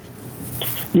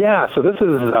 Yeah, so this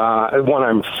is one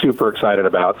I'm super excited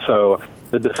about. So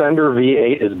the Defender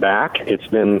V8 is back. It's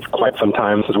been quite some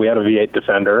time since we had a V8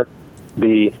 Defender.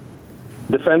 The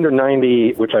Defender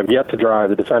 90, which I've yet to drive,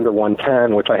 the Defender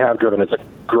 110, which I have driven, is a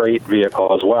great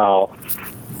vehicle as well,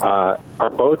 are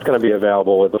both going to be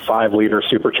available with the 5-liter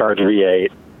supercharged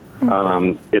V8.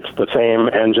 It's the same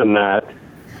engine that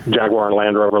Jaguar and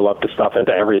Land Rover love to stuff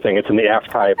into everything. It's in the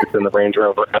F-Type. It's in the Range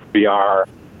Rover FBR.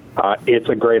 It's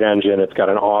a great engine. It's got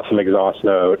an awesome exhaust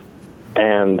note.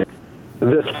 And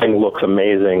this thing looks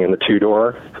amazing in the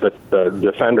two-door. The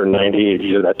Defender 90,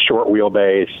 you have that short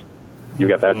wheelbase. You've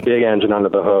got that big engine under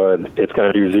the hood. It's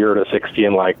going to do 0 to 60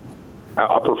 in like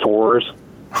upper fours,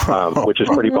 which is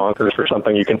pretty bonkers for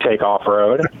something you can take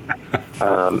off-road.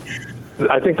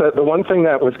 I think that the one thing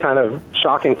that was kind of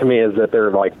shocking to me is that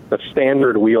they're like the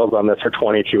standard wheels on this are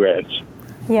 22 inch.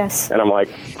 Yes. And I'm like,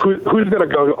 who's going to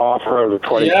go off-road with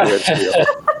 22 inch wheels?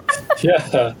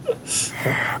 Yeah.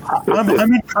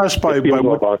 I'm impressed by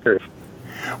what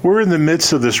we're in the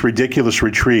midst of this ridiculous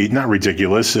retreat. Not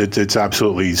ridiculous, it's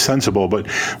absolutely sensible, but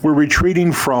we're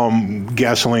retreating from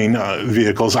gasoline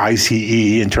vehicles,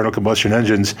 ICE, internal combustion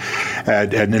engines,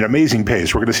 at an amazing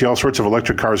pace. We're going to see all sorts of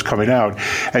electric cars coming out,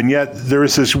 and yet there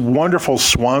is this wonderful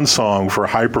swan song for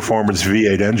high-performance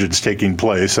V8 engines taking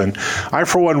place, and I,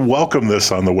 for one, welcome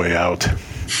this on the way out.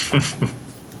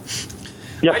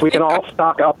 Yes, we can all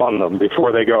stock up on them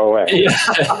before they go away.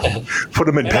 Yeah. Put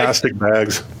them in plastic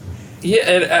bags. Yeah,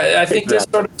 and I think this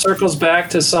sort of circles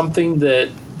back to something that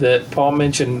Paul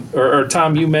mentioned, or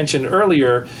Tom, you mentioned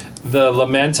earlier, the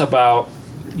lament about,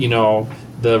 you know,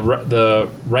 the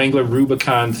Wrangler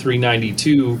Rubicon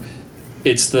 392.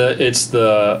 It's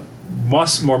the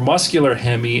more muscular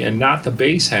Hemi and not the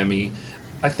base Hemi.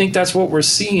 I think that's what we're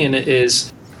seeing.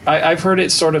 Is I've heard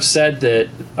it sort of said that,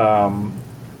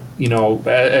 you know,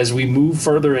 as we move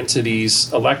further into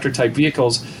these electric type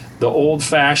vehicles, the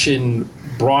old-fashioned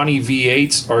brawny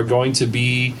V8s are going to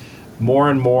be more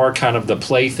and more kind of the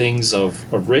playthings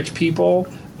of rich people.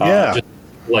 Just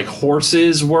like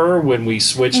horses were when we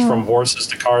switched from horses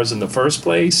to cars in the first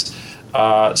place.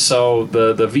 So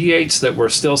the V8s that we're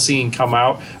still seeing come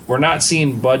out, we're not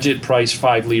seeing budget price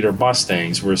 5-liter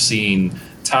Mustangs. We're seeing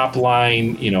top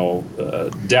line,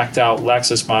 decked out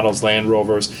Lexus models, Land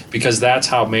Rovers, because that's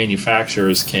how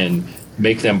manufacturers can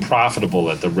make them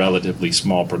profitable at the relatively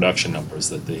small production numbers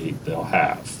that they'll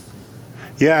have.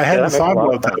 Yeah, I hadn't thought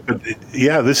about that, but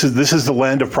this is the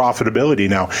land of profitability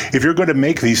now. If you're going to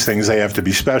make these things, they have to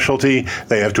be specialty.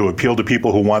 They have to appeal to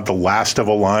people who want the last of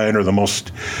a line or the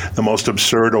most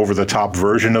absurd, over the top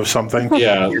version of something.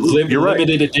 Yeah, you're right.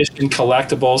 Limited edition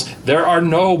collectibles. There are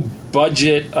no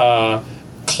budget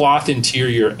cloth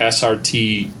interior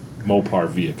SRT Mopar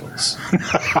vehicles.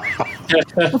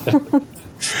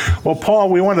 Well, Paul,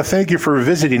 we want to thank you for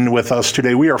visiting with us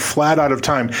today. We are flat out of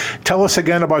time. Tell us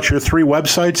again about your 3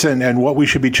 websites and what we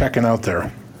should be checking out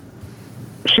there.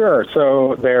 Sure.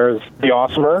 So there's The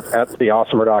Awesomer at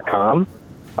theawesomer.com,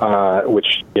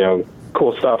 which,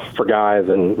 cool stuff for guys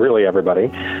and really everybody.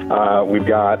 We've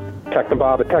got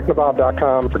Technobob at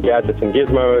technobob.com for gadgets and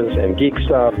gizmos and geek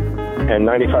stuff, and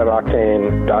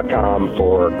 95octane.com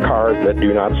for cars that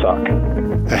do not suck.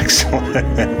 Excellent.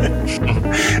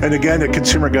 And again, at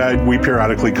Consumer Guide, we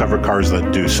periodically cover cars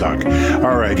that do suck.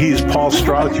 All right, he's Paul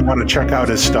Strauss. You want to check out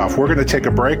his stuff. We're going to take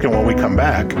a break, and when we come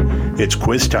back, it's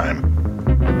quiz time.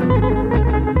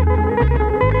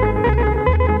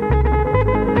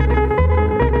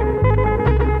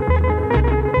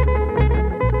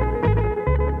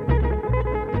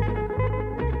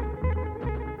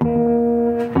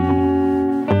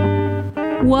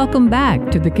 Welcome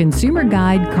back to the Consumer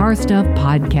Guide Car Stuff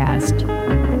Podcast.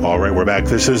 All right, we're back.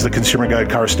 This is the Consumer Guide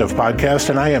Car Stuff Podcast,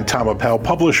 and I am Tom Appel,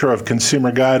 publisher of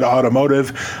Consumer Guide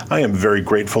Automotive. I am very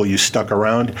grateful you stuck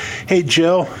around. Hey,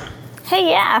 Jill. Hey,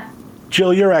 yeah.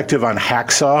 Jill, you're active on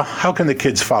Hacksaw. How can the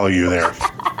kids follow you there?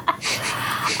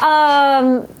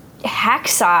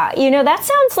 Hacksaw. That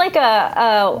sounds like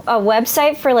a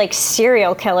website for like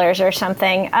serial killers or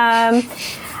something.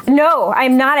 No,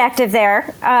 I'm not active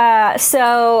there.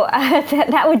 So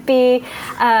that would be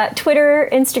Twitter,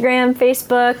 Instagram,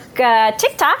 Facebook,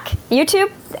 TikTok,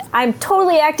 YouTube. I'm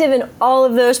totally active in all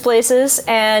of those places,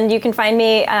 and you can find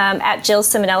me at Jill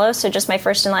Ciminello, so just my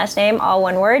first and last name, all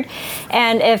one word.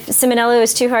 And if Ciminello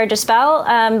is too hard to spell,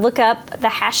 look up the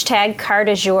hashtag car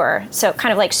du jour. So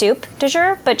kind of like soup du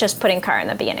jour, but just putting car in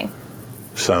the beginning.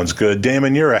 Sounds good.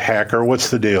 Damon, you're a hacker.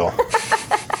 What's the deal?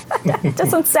 It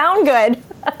doesn't sound good.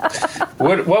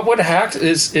 What would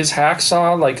is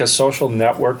Hacksaw like a social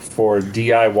network for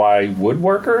DIY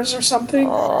woodworkers or something?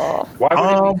 Oh. Why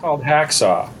would it be called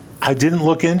Hacksaw? I didn't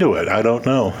look into it. I don't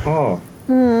know. Oh,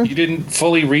 You didn't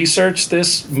fully research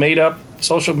this made-up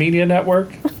social media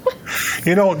network?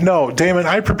 No, Damon,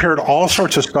 I prepared all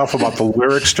sorts of stuff about the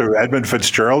lyrics to Edmund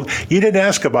Fitzgerald. You didn't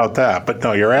ask about that, but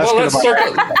no, you're asking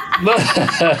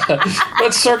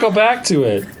Let's circle back to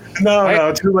it.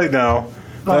 No, too late now.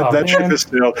 That ship is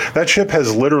sailed. That ship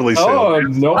has literally sailed. Oh,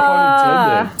 no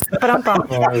pun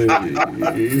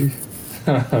intended.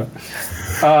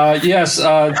 Yes,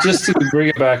 just to bring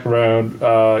it back around,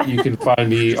 you can find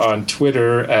me on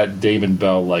Twitter at Damon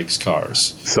Bell Likes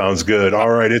Cars. Sounds good.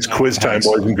 All right, it's quiz time,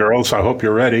 boys and girls. I hope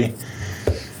you're ready.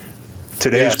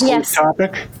 Today's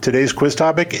quiz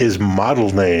topic is model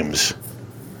names.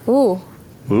 Ooh,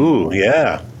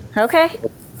 yeah. Okay.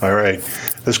 All right.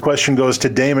 This question goes to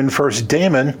Damon first.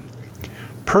 Damon,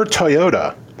 per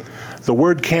Toyota, the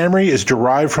word Camry is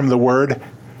derived from the word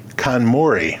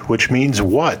Kanmori, which means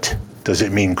what? Does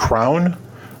it mean crown,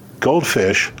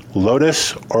 goldfish,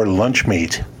 lotus, or lunch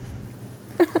meat?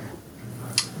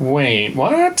 Wait,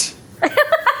 what?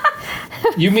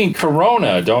 You mean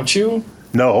Corona, don't you?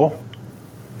 No.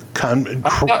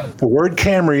 The word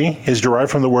Camry is derived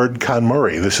from the word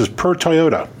Kanmori. This is per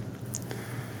Toyota.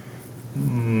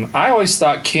 I always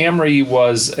thought Camry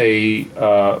was a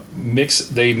mix.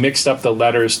 They mixed up the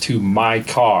letters to my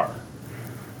car.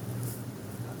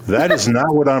 That is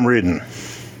not what I'm reading.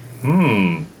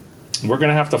 We're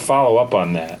gonna have to follow up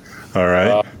on that. All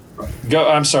right.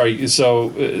 I'm sorry.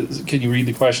 So, can you read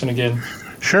the question again?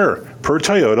 Sure. Per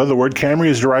Toyota, the word Camry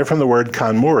is derived from the word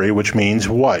Kanmori, which means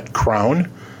what?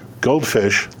 Crown,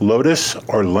 goldfish, lotus,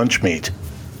 or lunch meat?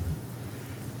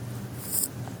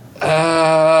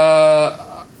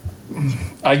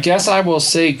 I guess I will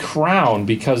say crown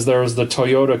because there's the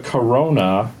Toyota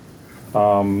Corona,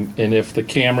 and if the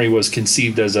Camry was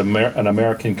conceived as an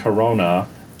American Corona,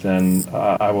 then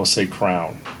I will say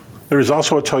crown. There is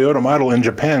also a Toyota model in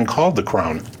Japan called the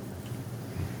Crown.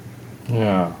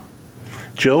 Yeah.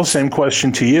 Jill, same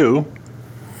question to you.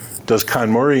 Does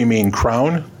Kanmori mean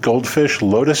crown, goldfish,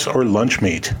 lotus, or lunch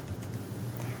meat?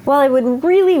 Well, I would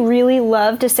really, really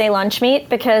love to say lunch meat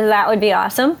because that would be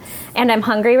awesome. And I'm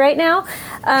hungry right now.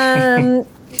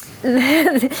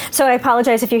 So I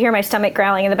apologize if you hear my stomach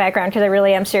growling in the background because I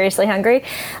really am seriously hungry.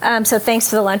 So thanks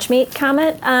for the lunch meat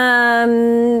comment.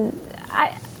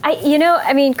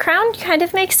 Crown kind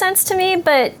of makes sense to me,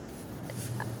 but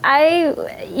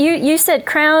you said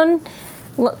Crown,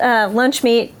 lunch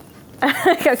meat.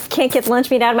 I can't get lunch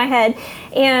meat out of my head.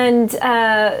 And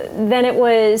then it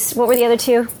was, what were the other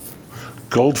two?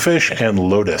 Goldfish and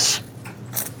Lotus.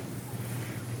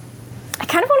 I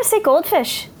kind of want to say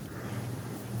goldfish.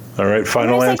 All right,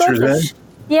 final answers in?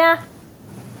 Yeah.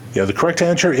 Yeah, the correct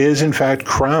answer is, in fact,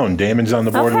 Crown. Damon's on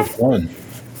the board with one.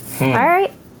 All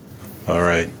right. All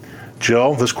right.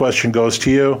 Jill, this question goes to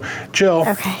you. Jill,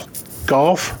 okay.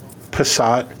 Golf,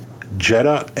 Passat,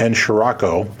 Jetta, and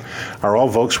Scirocco are all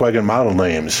Volkswagen model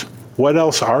names. What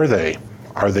else are they?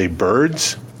 Are they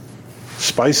birds,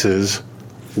 spices,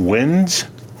 winds,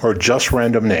 or just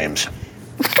random names?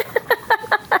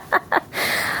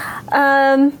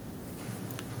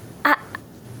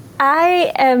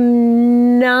 I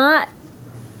am not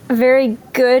very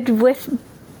good with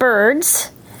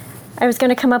birds. I was going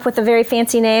to come up with a very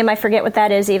fancy name. I forget what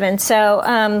that is even. So,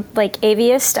 like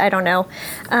aviist, I don't know.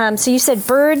 So you said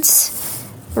birds,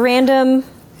 random.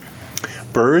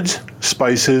 Birds,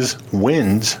 spices,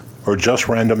 winds, or just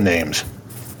random names?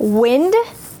 Wind?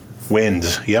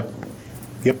 Winds, yep.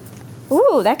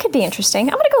 Ooh, that could be interesting.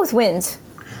 I'm going to go with winds.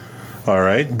 All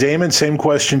right. Damon, same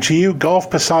question to you.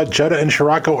 Golf, Passat, Jetta, and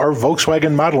Scirocco are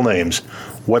Volkswagen model names.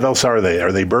 What else are they?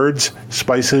 Are they birds,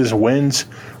 spices, winds,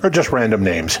 or just random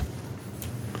names?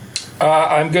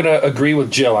 I'm going to agree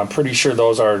with Jill. I'm pretty sure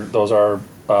those are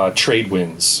trade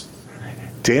winds.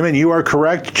 Damon, you are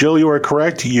correct. Jill, you are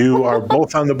correct. You are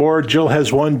both on the board. Jill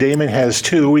has one. Damon has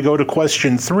two. We go to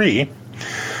question 3.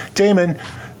 Damon,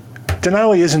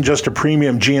 Denali isn't just a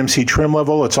premium GMC trim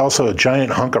level, it's also a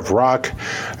giant hunk of rock.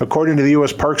 According to the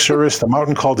U.S. Park Service, the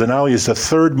mountain called Denali is the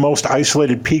third most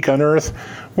isolated peak on Earth.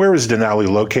 Where is Denali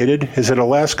located? Is it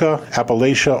Alaska,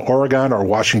 Appalachia, Oregon, or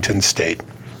Washington State?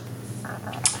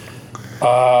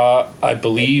 I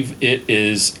believe it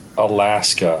is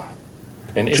Alaska.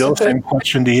 And Jill, same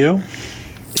question to you.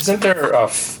 Isn't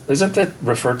that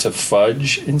referred to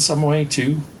fudge in some way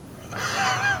too?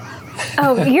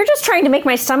 Oh, you're just trying to make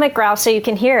my stomach growl so you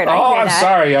can hear it. I'm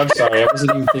sorry. I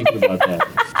wasn't even thinking about that.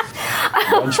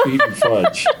 Lunch meat and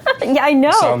fudge. Yeah, I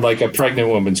know. Sound like a pregnant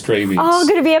woman's cravings. All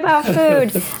going to be about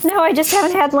food. No, I just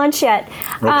haven't had lunch yet.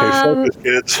 Okay, focus,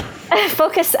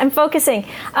 kids. I'm focusing.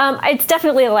 It's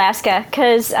definitely Alaska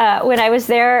because when I was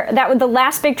there, that was the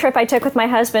last big trip I took with my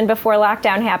husband before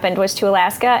lockdown happened was to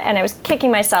Alaska, and I was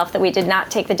kicking myself that we did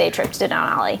not take the day trip to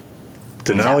Denali.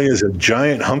 Denali is a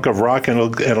giant hunk of rock in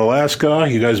Alaska.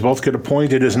 You guys both get a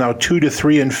point. It is now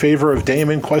 2-3 in favor of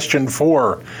Damon. Question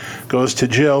 4 goes to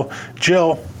Jill.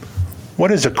 Jill, what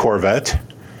is a Corvette?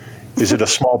 Is it a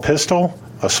small pistol,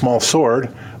 a small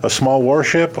sword, a small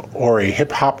warship, or a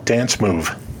hip-hop dance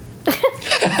move?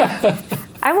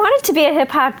 I want it to be a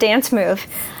hip-hop dance move,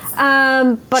 but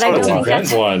I don't think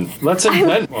that's one. Let's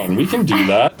invent one. We can do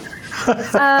that.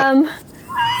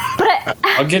 But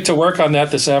I'll get to work on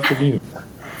that this afternoon.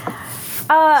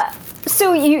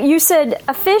 So you said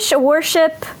a fish, a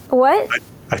warship, what?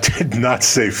 I did not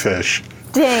say fish.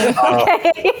 Dang,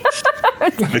 okay. I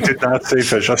did not say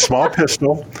fish. A small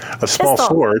pistol, a small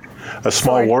sword, a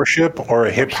small warship, or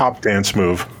a hip-hop dance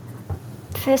move.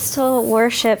 Pistol,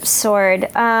 warship, sword.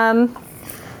 I'm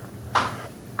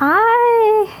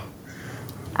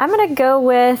going to go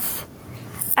with...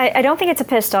 I don't think it's a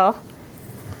pistol.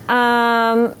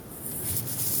 I'm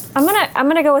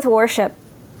gonna go with warship.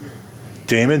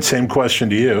 Damon, same question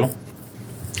to you.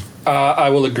 I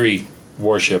will agree.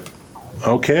 Warship.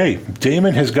 Okay.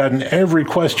 Damon has gotten every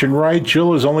question right.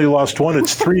 Jill has only lost one.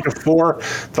 It's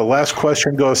 3-4. The last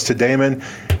question goes to Damon.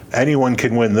 Anyone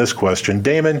can win this question.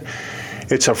 Damon,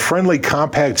 it's a friendly,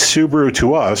 compact Subaru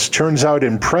to us. Turns out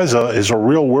impreza is a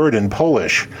real word in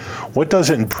Polish. What does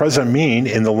impreza mean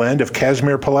in the land of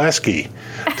Kazimierz Pulaski?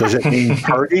 Does it mean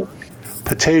party,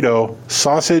 potato,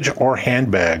 sausage, or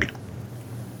handbag?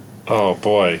 Oh,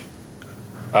 boy.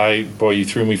 You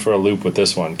threw me for a loop with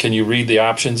this one. Can you read the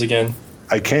options again?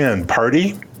 I can.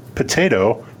 Party,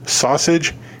 potato,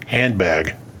 sausage,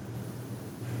 handbag.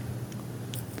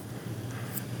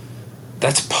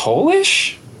 That's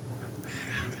Polish?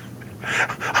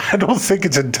 I don't think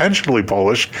it's intentionally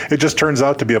Polish. It just turns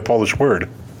out to be a Polish word.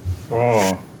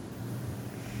 Oh.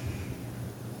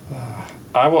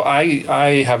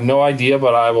 I have no idea,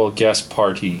 but I will guess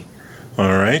party.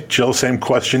 All right. Jill, same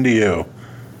question to you.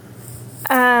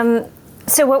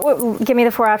 So give me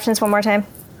the 4 options one more time.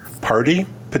 Party,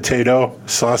 potato,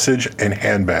 sausage, and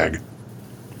handbag.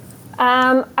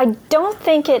 I don't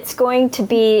think it's going to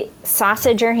be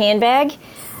sausage or handbag,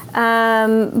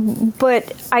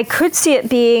 but I could see it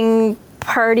being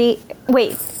party.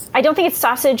 Wait, I don't think it's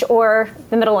sausage or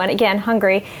the middle one. Again,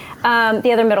 hungry.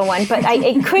 The other middle one, but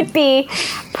it could be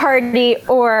party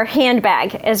or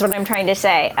handbag is what I'm trying to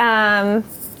say.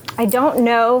 I don't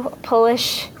know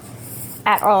Polish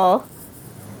at all.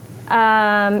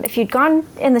 If you'd gone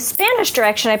in the Spanish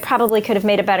direction, I probably could have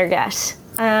made a better guess.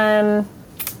 Not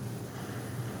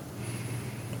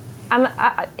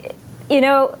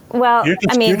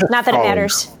that it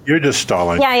matters. You're just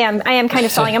stalling. Yeah, I am kind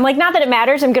of stalling. I'm like, not that it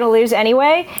matters. I'm going to lose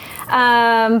anyway.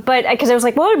 But because I was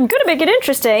like, well, I'm going to make it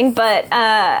interesting. But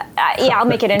I'll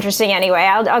make it interesting anyway.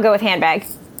 I'll go with handbag.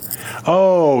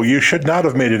 Oh, you should not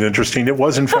have made it interesting. It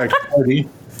was, in fact, party.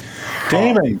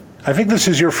 Damon, I think this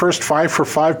is your first 5 for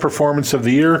 5 performance of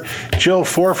the year. Jill,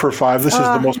 4 for 5. This is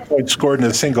the most points scored in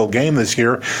a single game this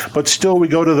year. But still, we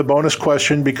go to the bonus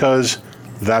question because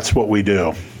that's what we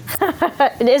do.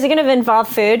 Is it going to involve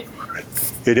food?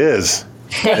 It is.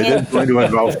 It is going to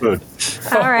involve food.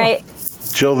 All right.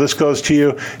 Jill, this goes to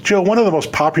you. Jill, one of the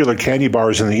most popular candy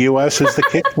bars in the U.S. is the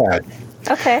Kit Kat.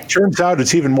 Okay. Turns out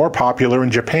it's even more popular in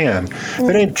Japan.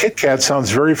 The name Kit Kat sounds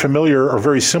very familiar or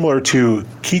very similar to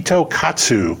Kito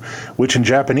Katsu, which in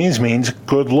Japanese means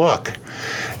good luck.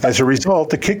 As a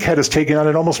result, the Kit Kat has taken on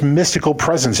an almost mystical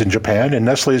presence in Japan, and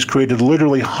Nestle has created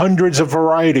literally hundreds of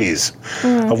varieties,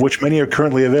 of which many are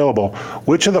currently available.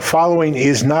 Which of the following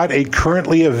is not a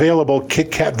currently available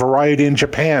Kit Kat variety in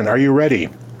Japan? Are you ready?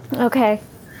 Okay.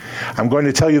 I'm going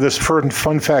to tell you this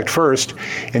fun fact first.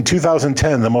 In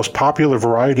 2010, the most popular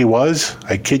variety was,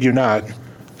 I kid you not,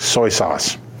 soy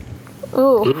sauce.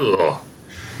 Ooh.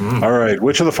 All right.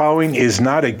 Which of the following is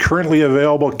not a currently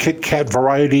available Kit Kat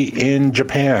variety in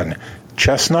Japan?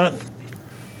 Chestnut,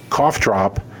 cough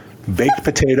drop, baked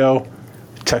potato,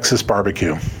 Texas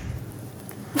barbecue.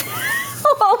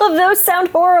 All of those sound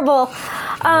horrible.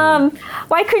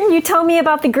 Why couldn't you tell me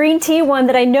about the green tea one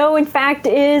that I know, in fact,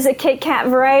 is a Kit Kat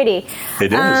variety?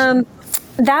 It is.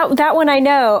 That one I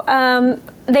know.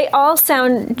 They all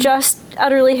sound just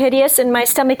utterly hideous, and my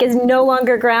stomach is no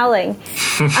longer growling.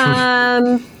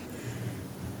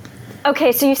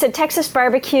 Okay, so you said Texas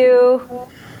barbecue.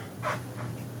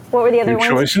 What were the other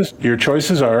ones?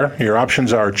 Your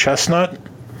options are chestnut,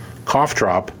 cough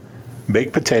drop,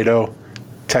 baked potato,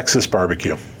 Texas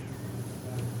barbecue.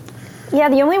 Yeah,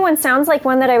 the only one sounds like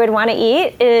one that I would want to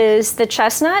eat is the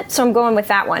chestnut, so I'm going with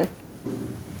that one.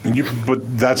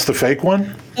 But that's the fake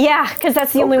one? Yeah, because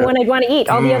that's the only one I'd want to eat.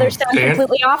 All the others sound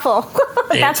completely awful.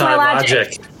 That's my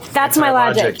logic. That's my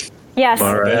logic. Yes.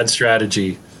 All right. Bad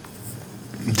strategy.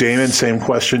 Damon, same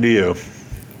question to you.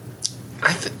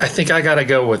 I think I got to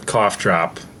go with cough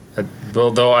drop.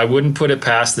 Although I wouldn't put it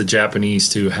past the Japanese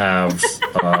to have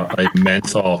a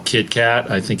menthol Kit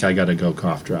Kat, I think I got to go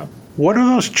cough drop. What are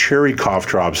those cherry cough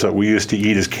drops that we used to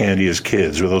eat as candy as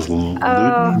kids? Were those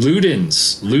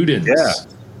Ludens? Ludens.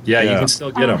 Yeah, you can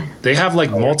still get them. They have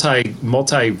like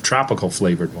multi-tropical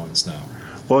flavored ones now.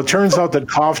 Well, it turns out that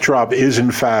cough drop is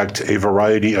in fact a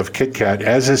variety of Kit Kat,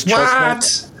 as is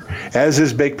chestnut, as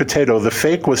is baked potato. The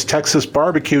fake was Texas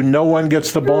barbecue. No one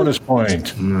gets the bonus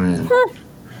point.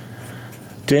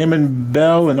 Damon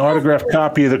Bell, an autographed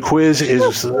copy of the quiz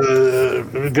is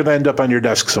going to end up on your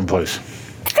desk someplace.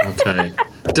 Okay.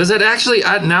 Does it actually?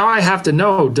 Now I have to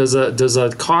know. Does a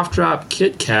cough drop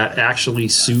Kit Kat actually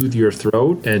soothe your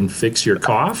throat and fix your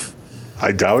cough?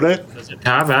 I doubt it. Does it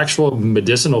have actual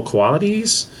medicinal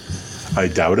qualities? I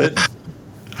doubt it.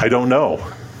 I don't know.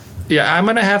 Yeah, I'm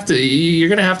gonna have to. You're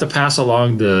gonna have to pass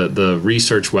along the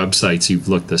research websites you've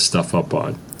looked this stuff up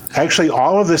on. Actually,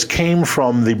 all of this came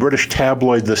from the British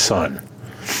tabloid The Sun.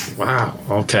 Wow.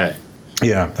 Okay.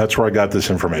 Yeah, that's where I got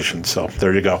this information. So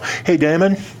there you go. Hey,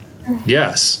 Damon.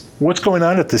 Yes. What's going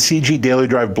on at the CG Daily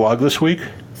Drive blog this week?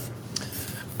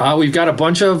 We've got a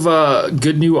bunch of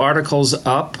good new articles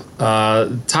up.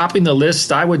 Topping the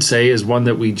list, I would say, is one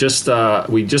that we just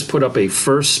put up a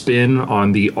first spin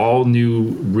on the all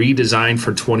new redesign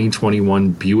for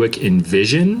 2021 Buick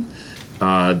Envision.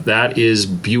 That is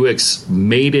Buick's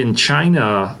made in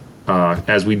China,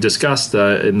 as we discussed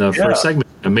in the first segment,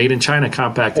 a made in China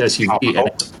compact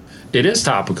SUV. It is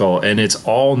topical, and it's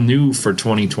all new for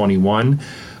 2021.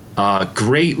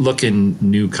 Great looking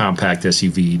new compact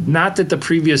SUV. Not that the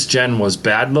previous gen was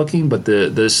bad looking, but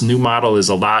this new model is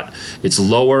it's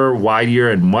lower,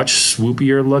 wider, and much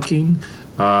swoopier looking.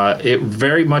 It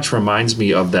very much reminds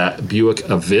me of that Buick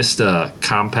Avista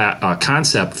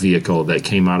concept vehicle that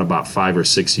came out about 5 or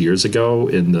 6 years ago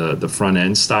in the front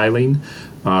end styling.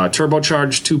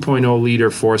 Turbocharged 2.0 liter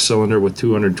 4-cylinder with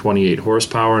 228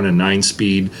 horsepower and a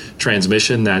 9-speed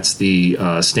transmission. That's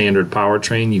the standard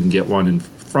powertrain. You can get one in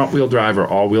front-wheel drive or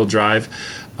all-wheel drive.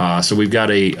 So we've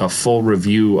got a full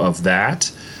review of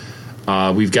that.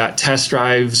 We've got test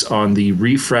drives on the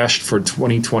refreshed for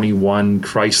 2021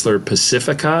 Chrysler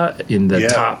Pacifica in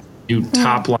the new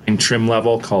top line trim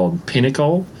level called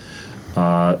Pinnacle.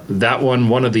 That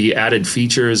one of the added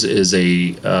features is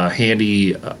a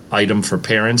handy item for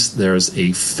parents. There's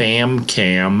a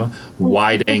FamCam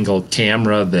wide-angle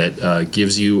camera that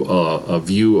gives you a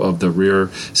view of the rear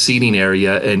seating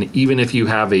area. And even if you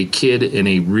have a kid in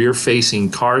a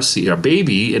rear-facing car seat, a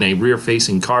baby in a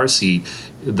rear-facing car seat,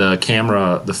 the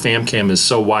FamCam is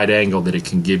so wide-angle that it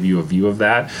can give you a view of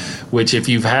that, which if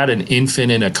you've had an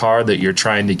infant in a car that you're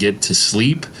trying to get to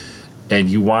sleep, and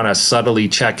you want to subtly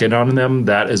check in on them,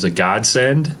 that is a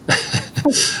godsend.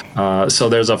 So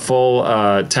there's a full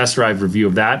test drive review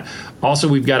of that. Also,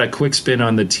 we've got a quick spin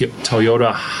on the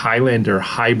Toyota Highlander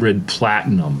Hybrid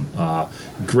Platinum.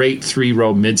 Great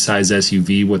 3-row midsize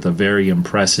SUV with a very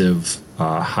impressive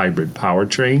hybrid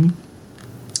powertrain.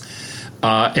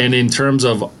 And in terms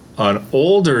of an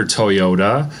older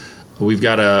Toyota, we've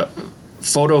got a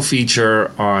photo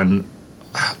feature on...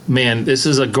 Man, this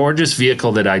is a gorgeous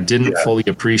vehicle that I didn't fully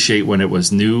appreciate when it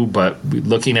was new, but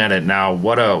looking at it now,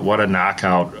 what a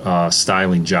knockout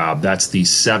styling job. That's the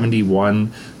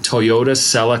 71 Toyota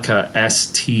Celica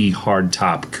ST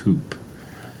hardtop coupe.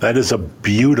 That is a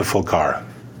beautiful car.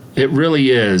 It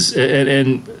really is.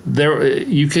 And there,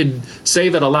 you could say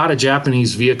that a lot of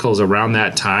Japanese vehicles around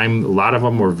that time, a lot of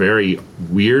them were very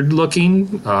weird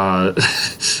looking,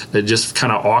 just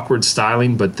kind of awkward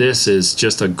styling. But this is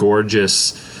just a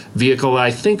gorgeous vehicle.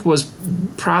 I think was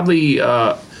probably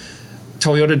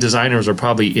Toyota designers are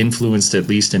probably influenced, at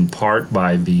least in part,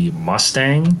 by the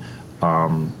Mustang.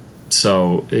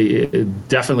 So it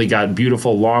definitely got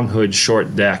beautiful long hood,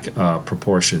 short deck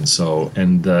proportions. So,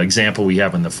 and the example we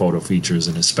have in the photo feature is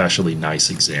an especially nice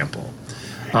example.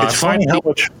 It's funny how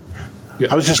much.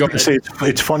 I was just going to say,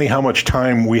 it's funny how much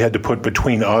time we had to put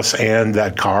between us and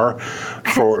that car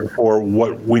for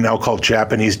what we now call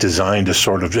Japanese design to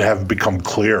sort of have become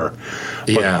clear.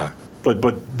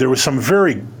 But there was some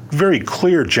very, very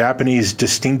clear Japanese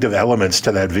distinctive elements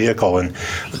to that vehicle. And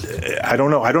I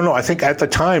don't know. I think at the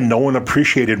time, no one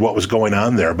appreciated what was going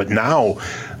on there. But now,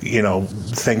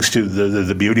 thanks to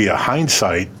the beauty of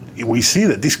hindsight, we see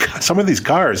that some of these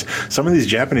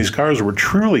Japanese cars were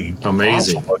truly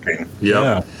amazing awesome looking.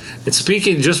 Yeah. And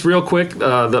speaking, just real quick,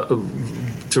 to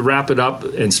wrap it up,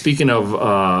 and speaking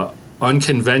of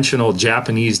unconventional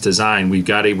Japanese design, we've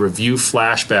got a review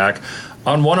flashback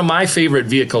on one of my favorite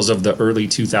vehicles of the early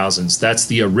 2000s. That's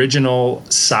the original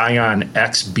Scion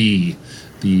XB,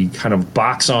 the kind of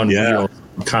box-on-wheel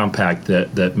compact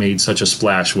that made such a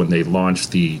splash when they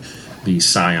launched the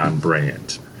Scion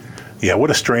brand. Yeah,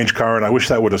 what a strange car, and I wish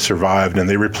that would have survived. And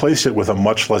they replaced it with a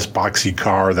much less boxy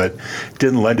car that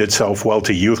didn't lend itself well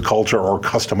to youth culture or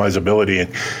customizability.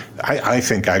 And I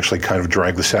think actually kind of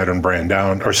dragged the Scion brand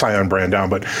down,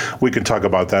 but we can talk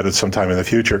about that at some time in the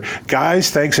future. Guys,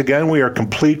 thanks again. We are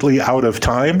completely out of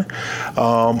time.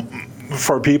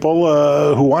 For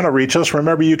people who want to reach us,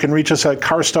 remember you can reach us at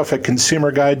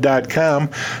carstuff@consumerguide.com.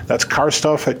 That's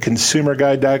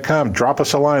carstuff@consumerguide.com. Drop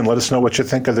us a line. Let us know what you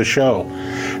think of the show.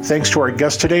 Thanks to our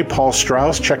guest today, Paul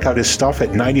Strauss. Check out his stuff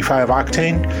at 95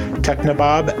 Octane,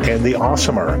 Technobob, and The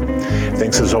Awesomer.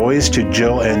 Thanks as always to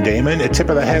Jill and Damon. A tip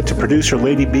of the hat to producer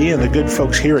Lady B and the good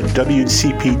folks here at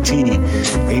WCPT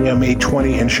AM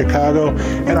 820 in Chicago.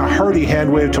 And a hearty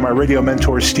hand wave to my radio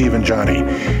mentors, Steve and Johnny.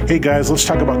 Hey guys, let's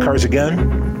talk about cars again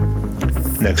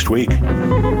next week.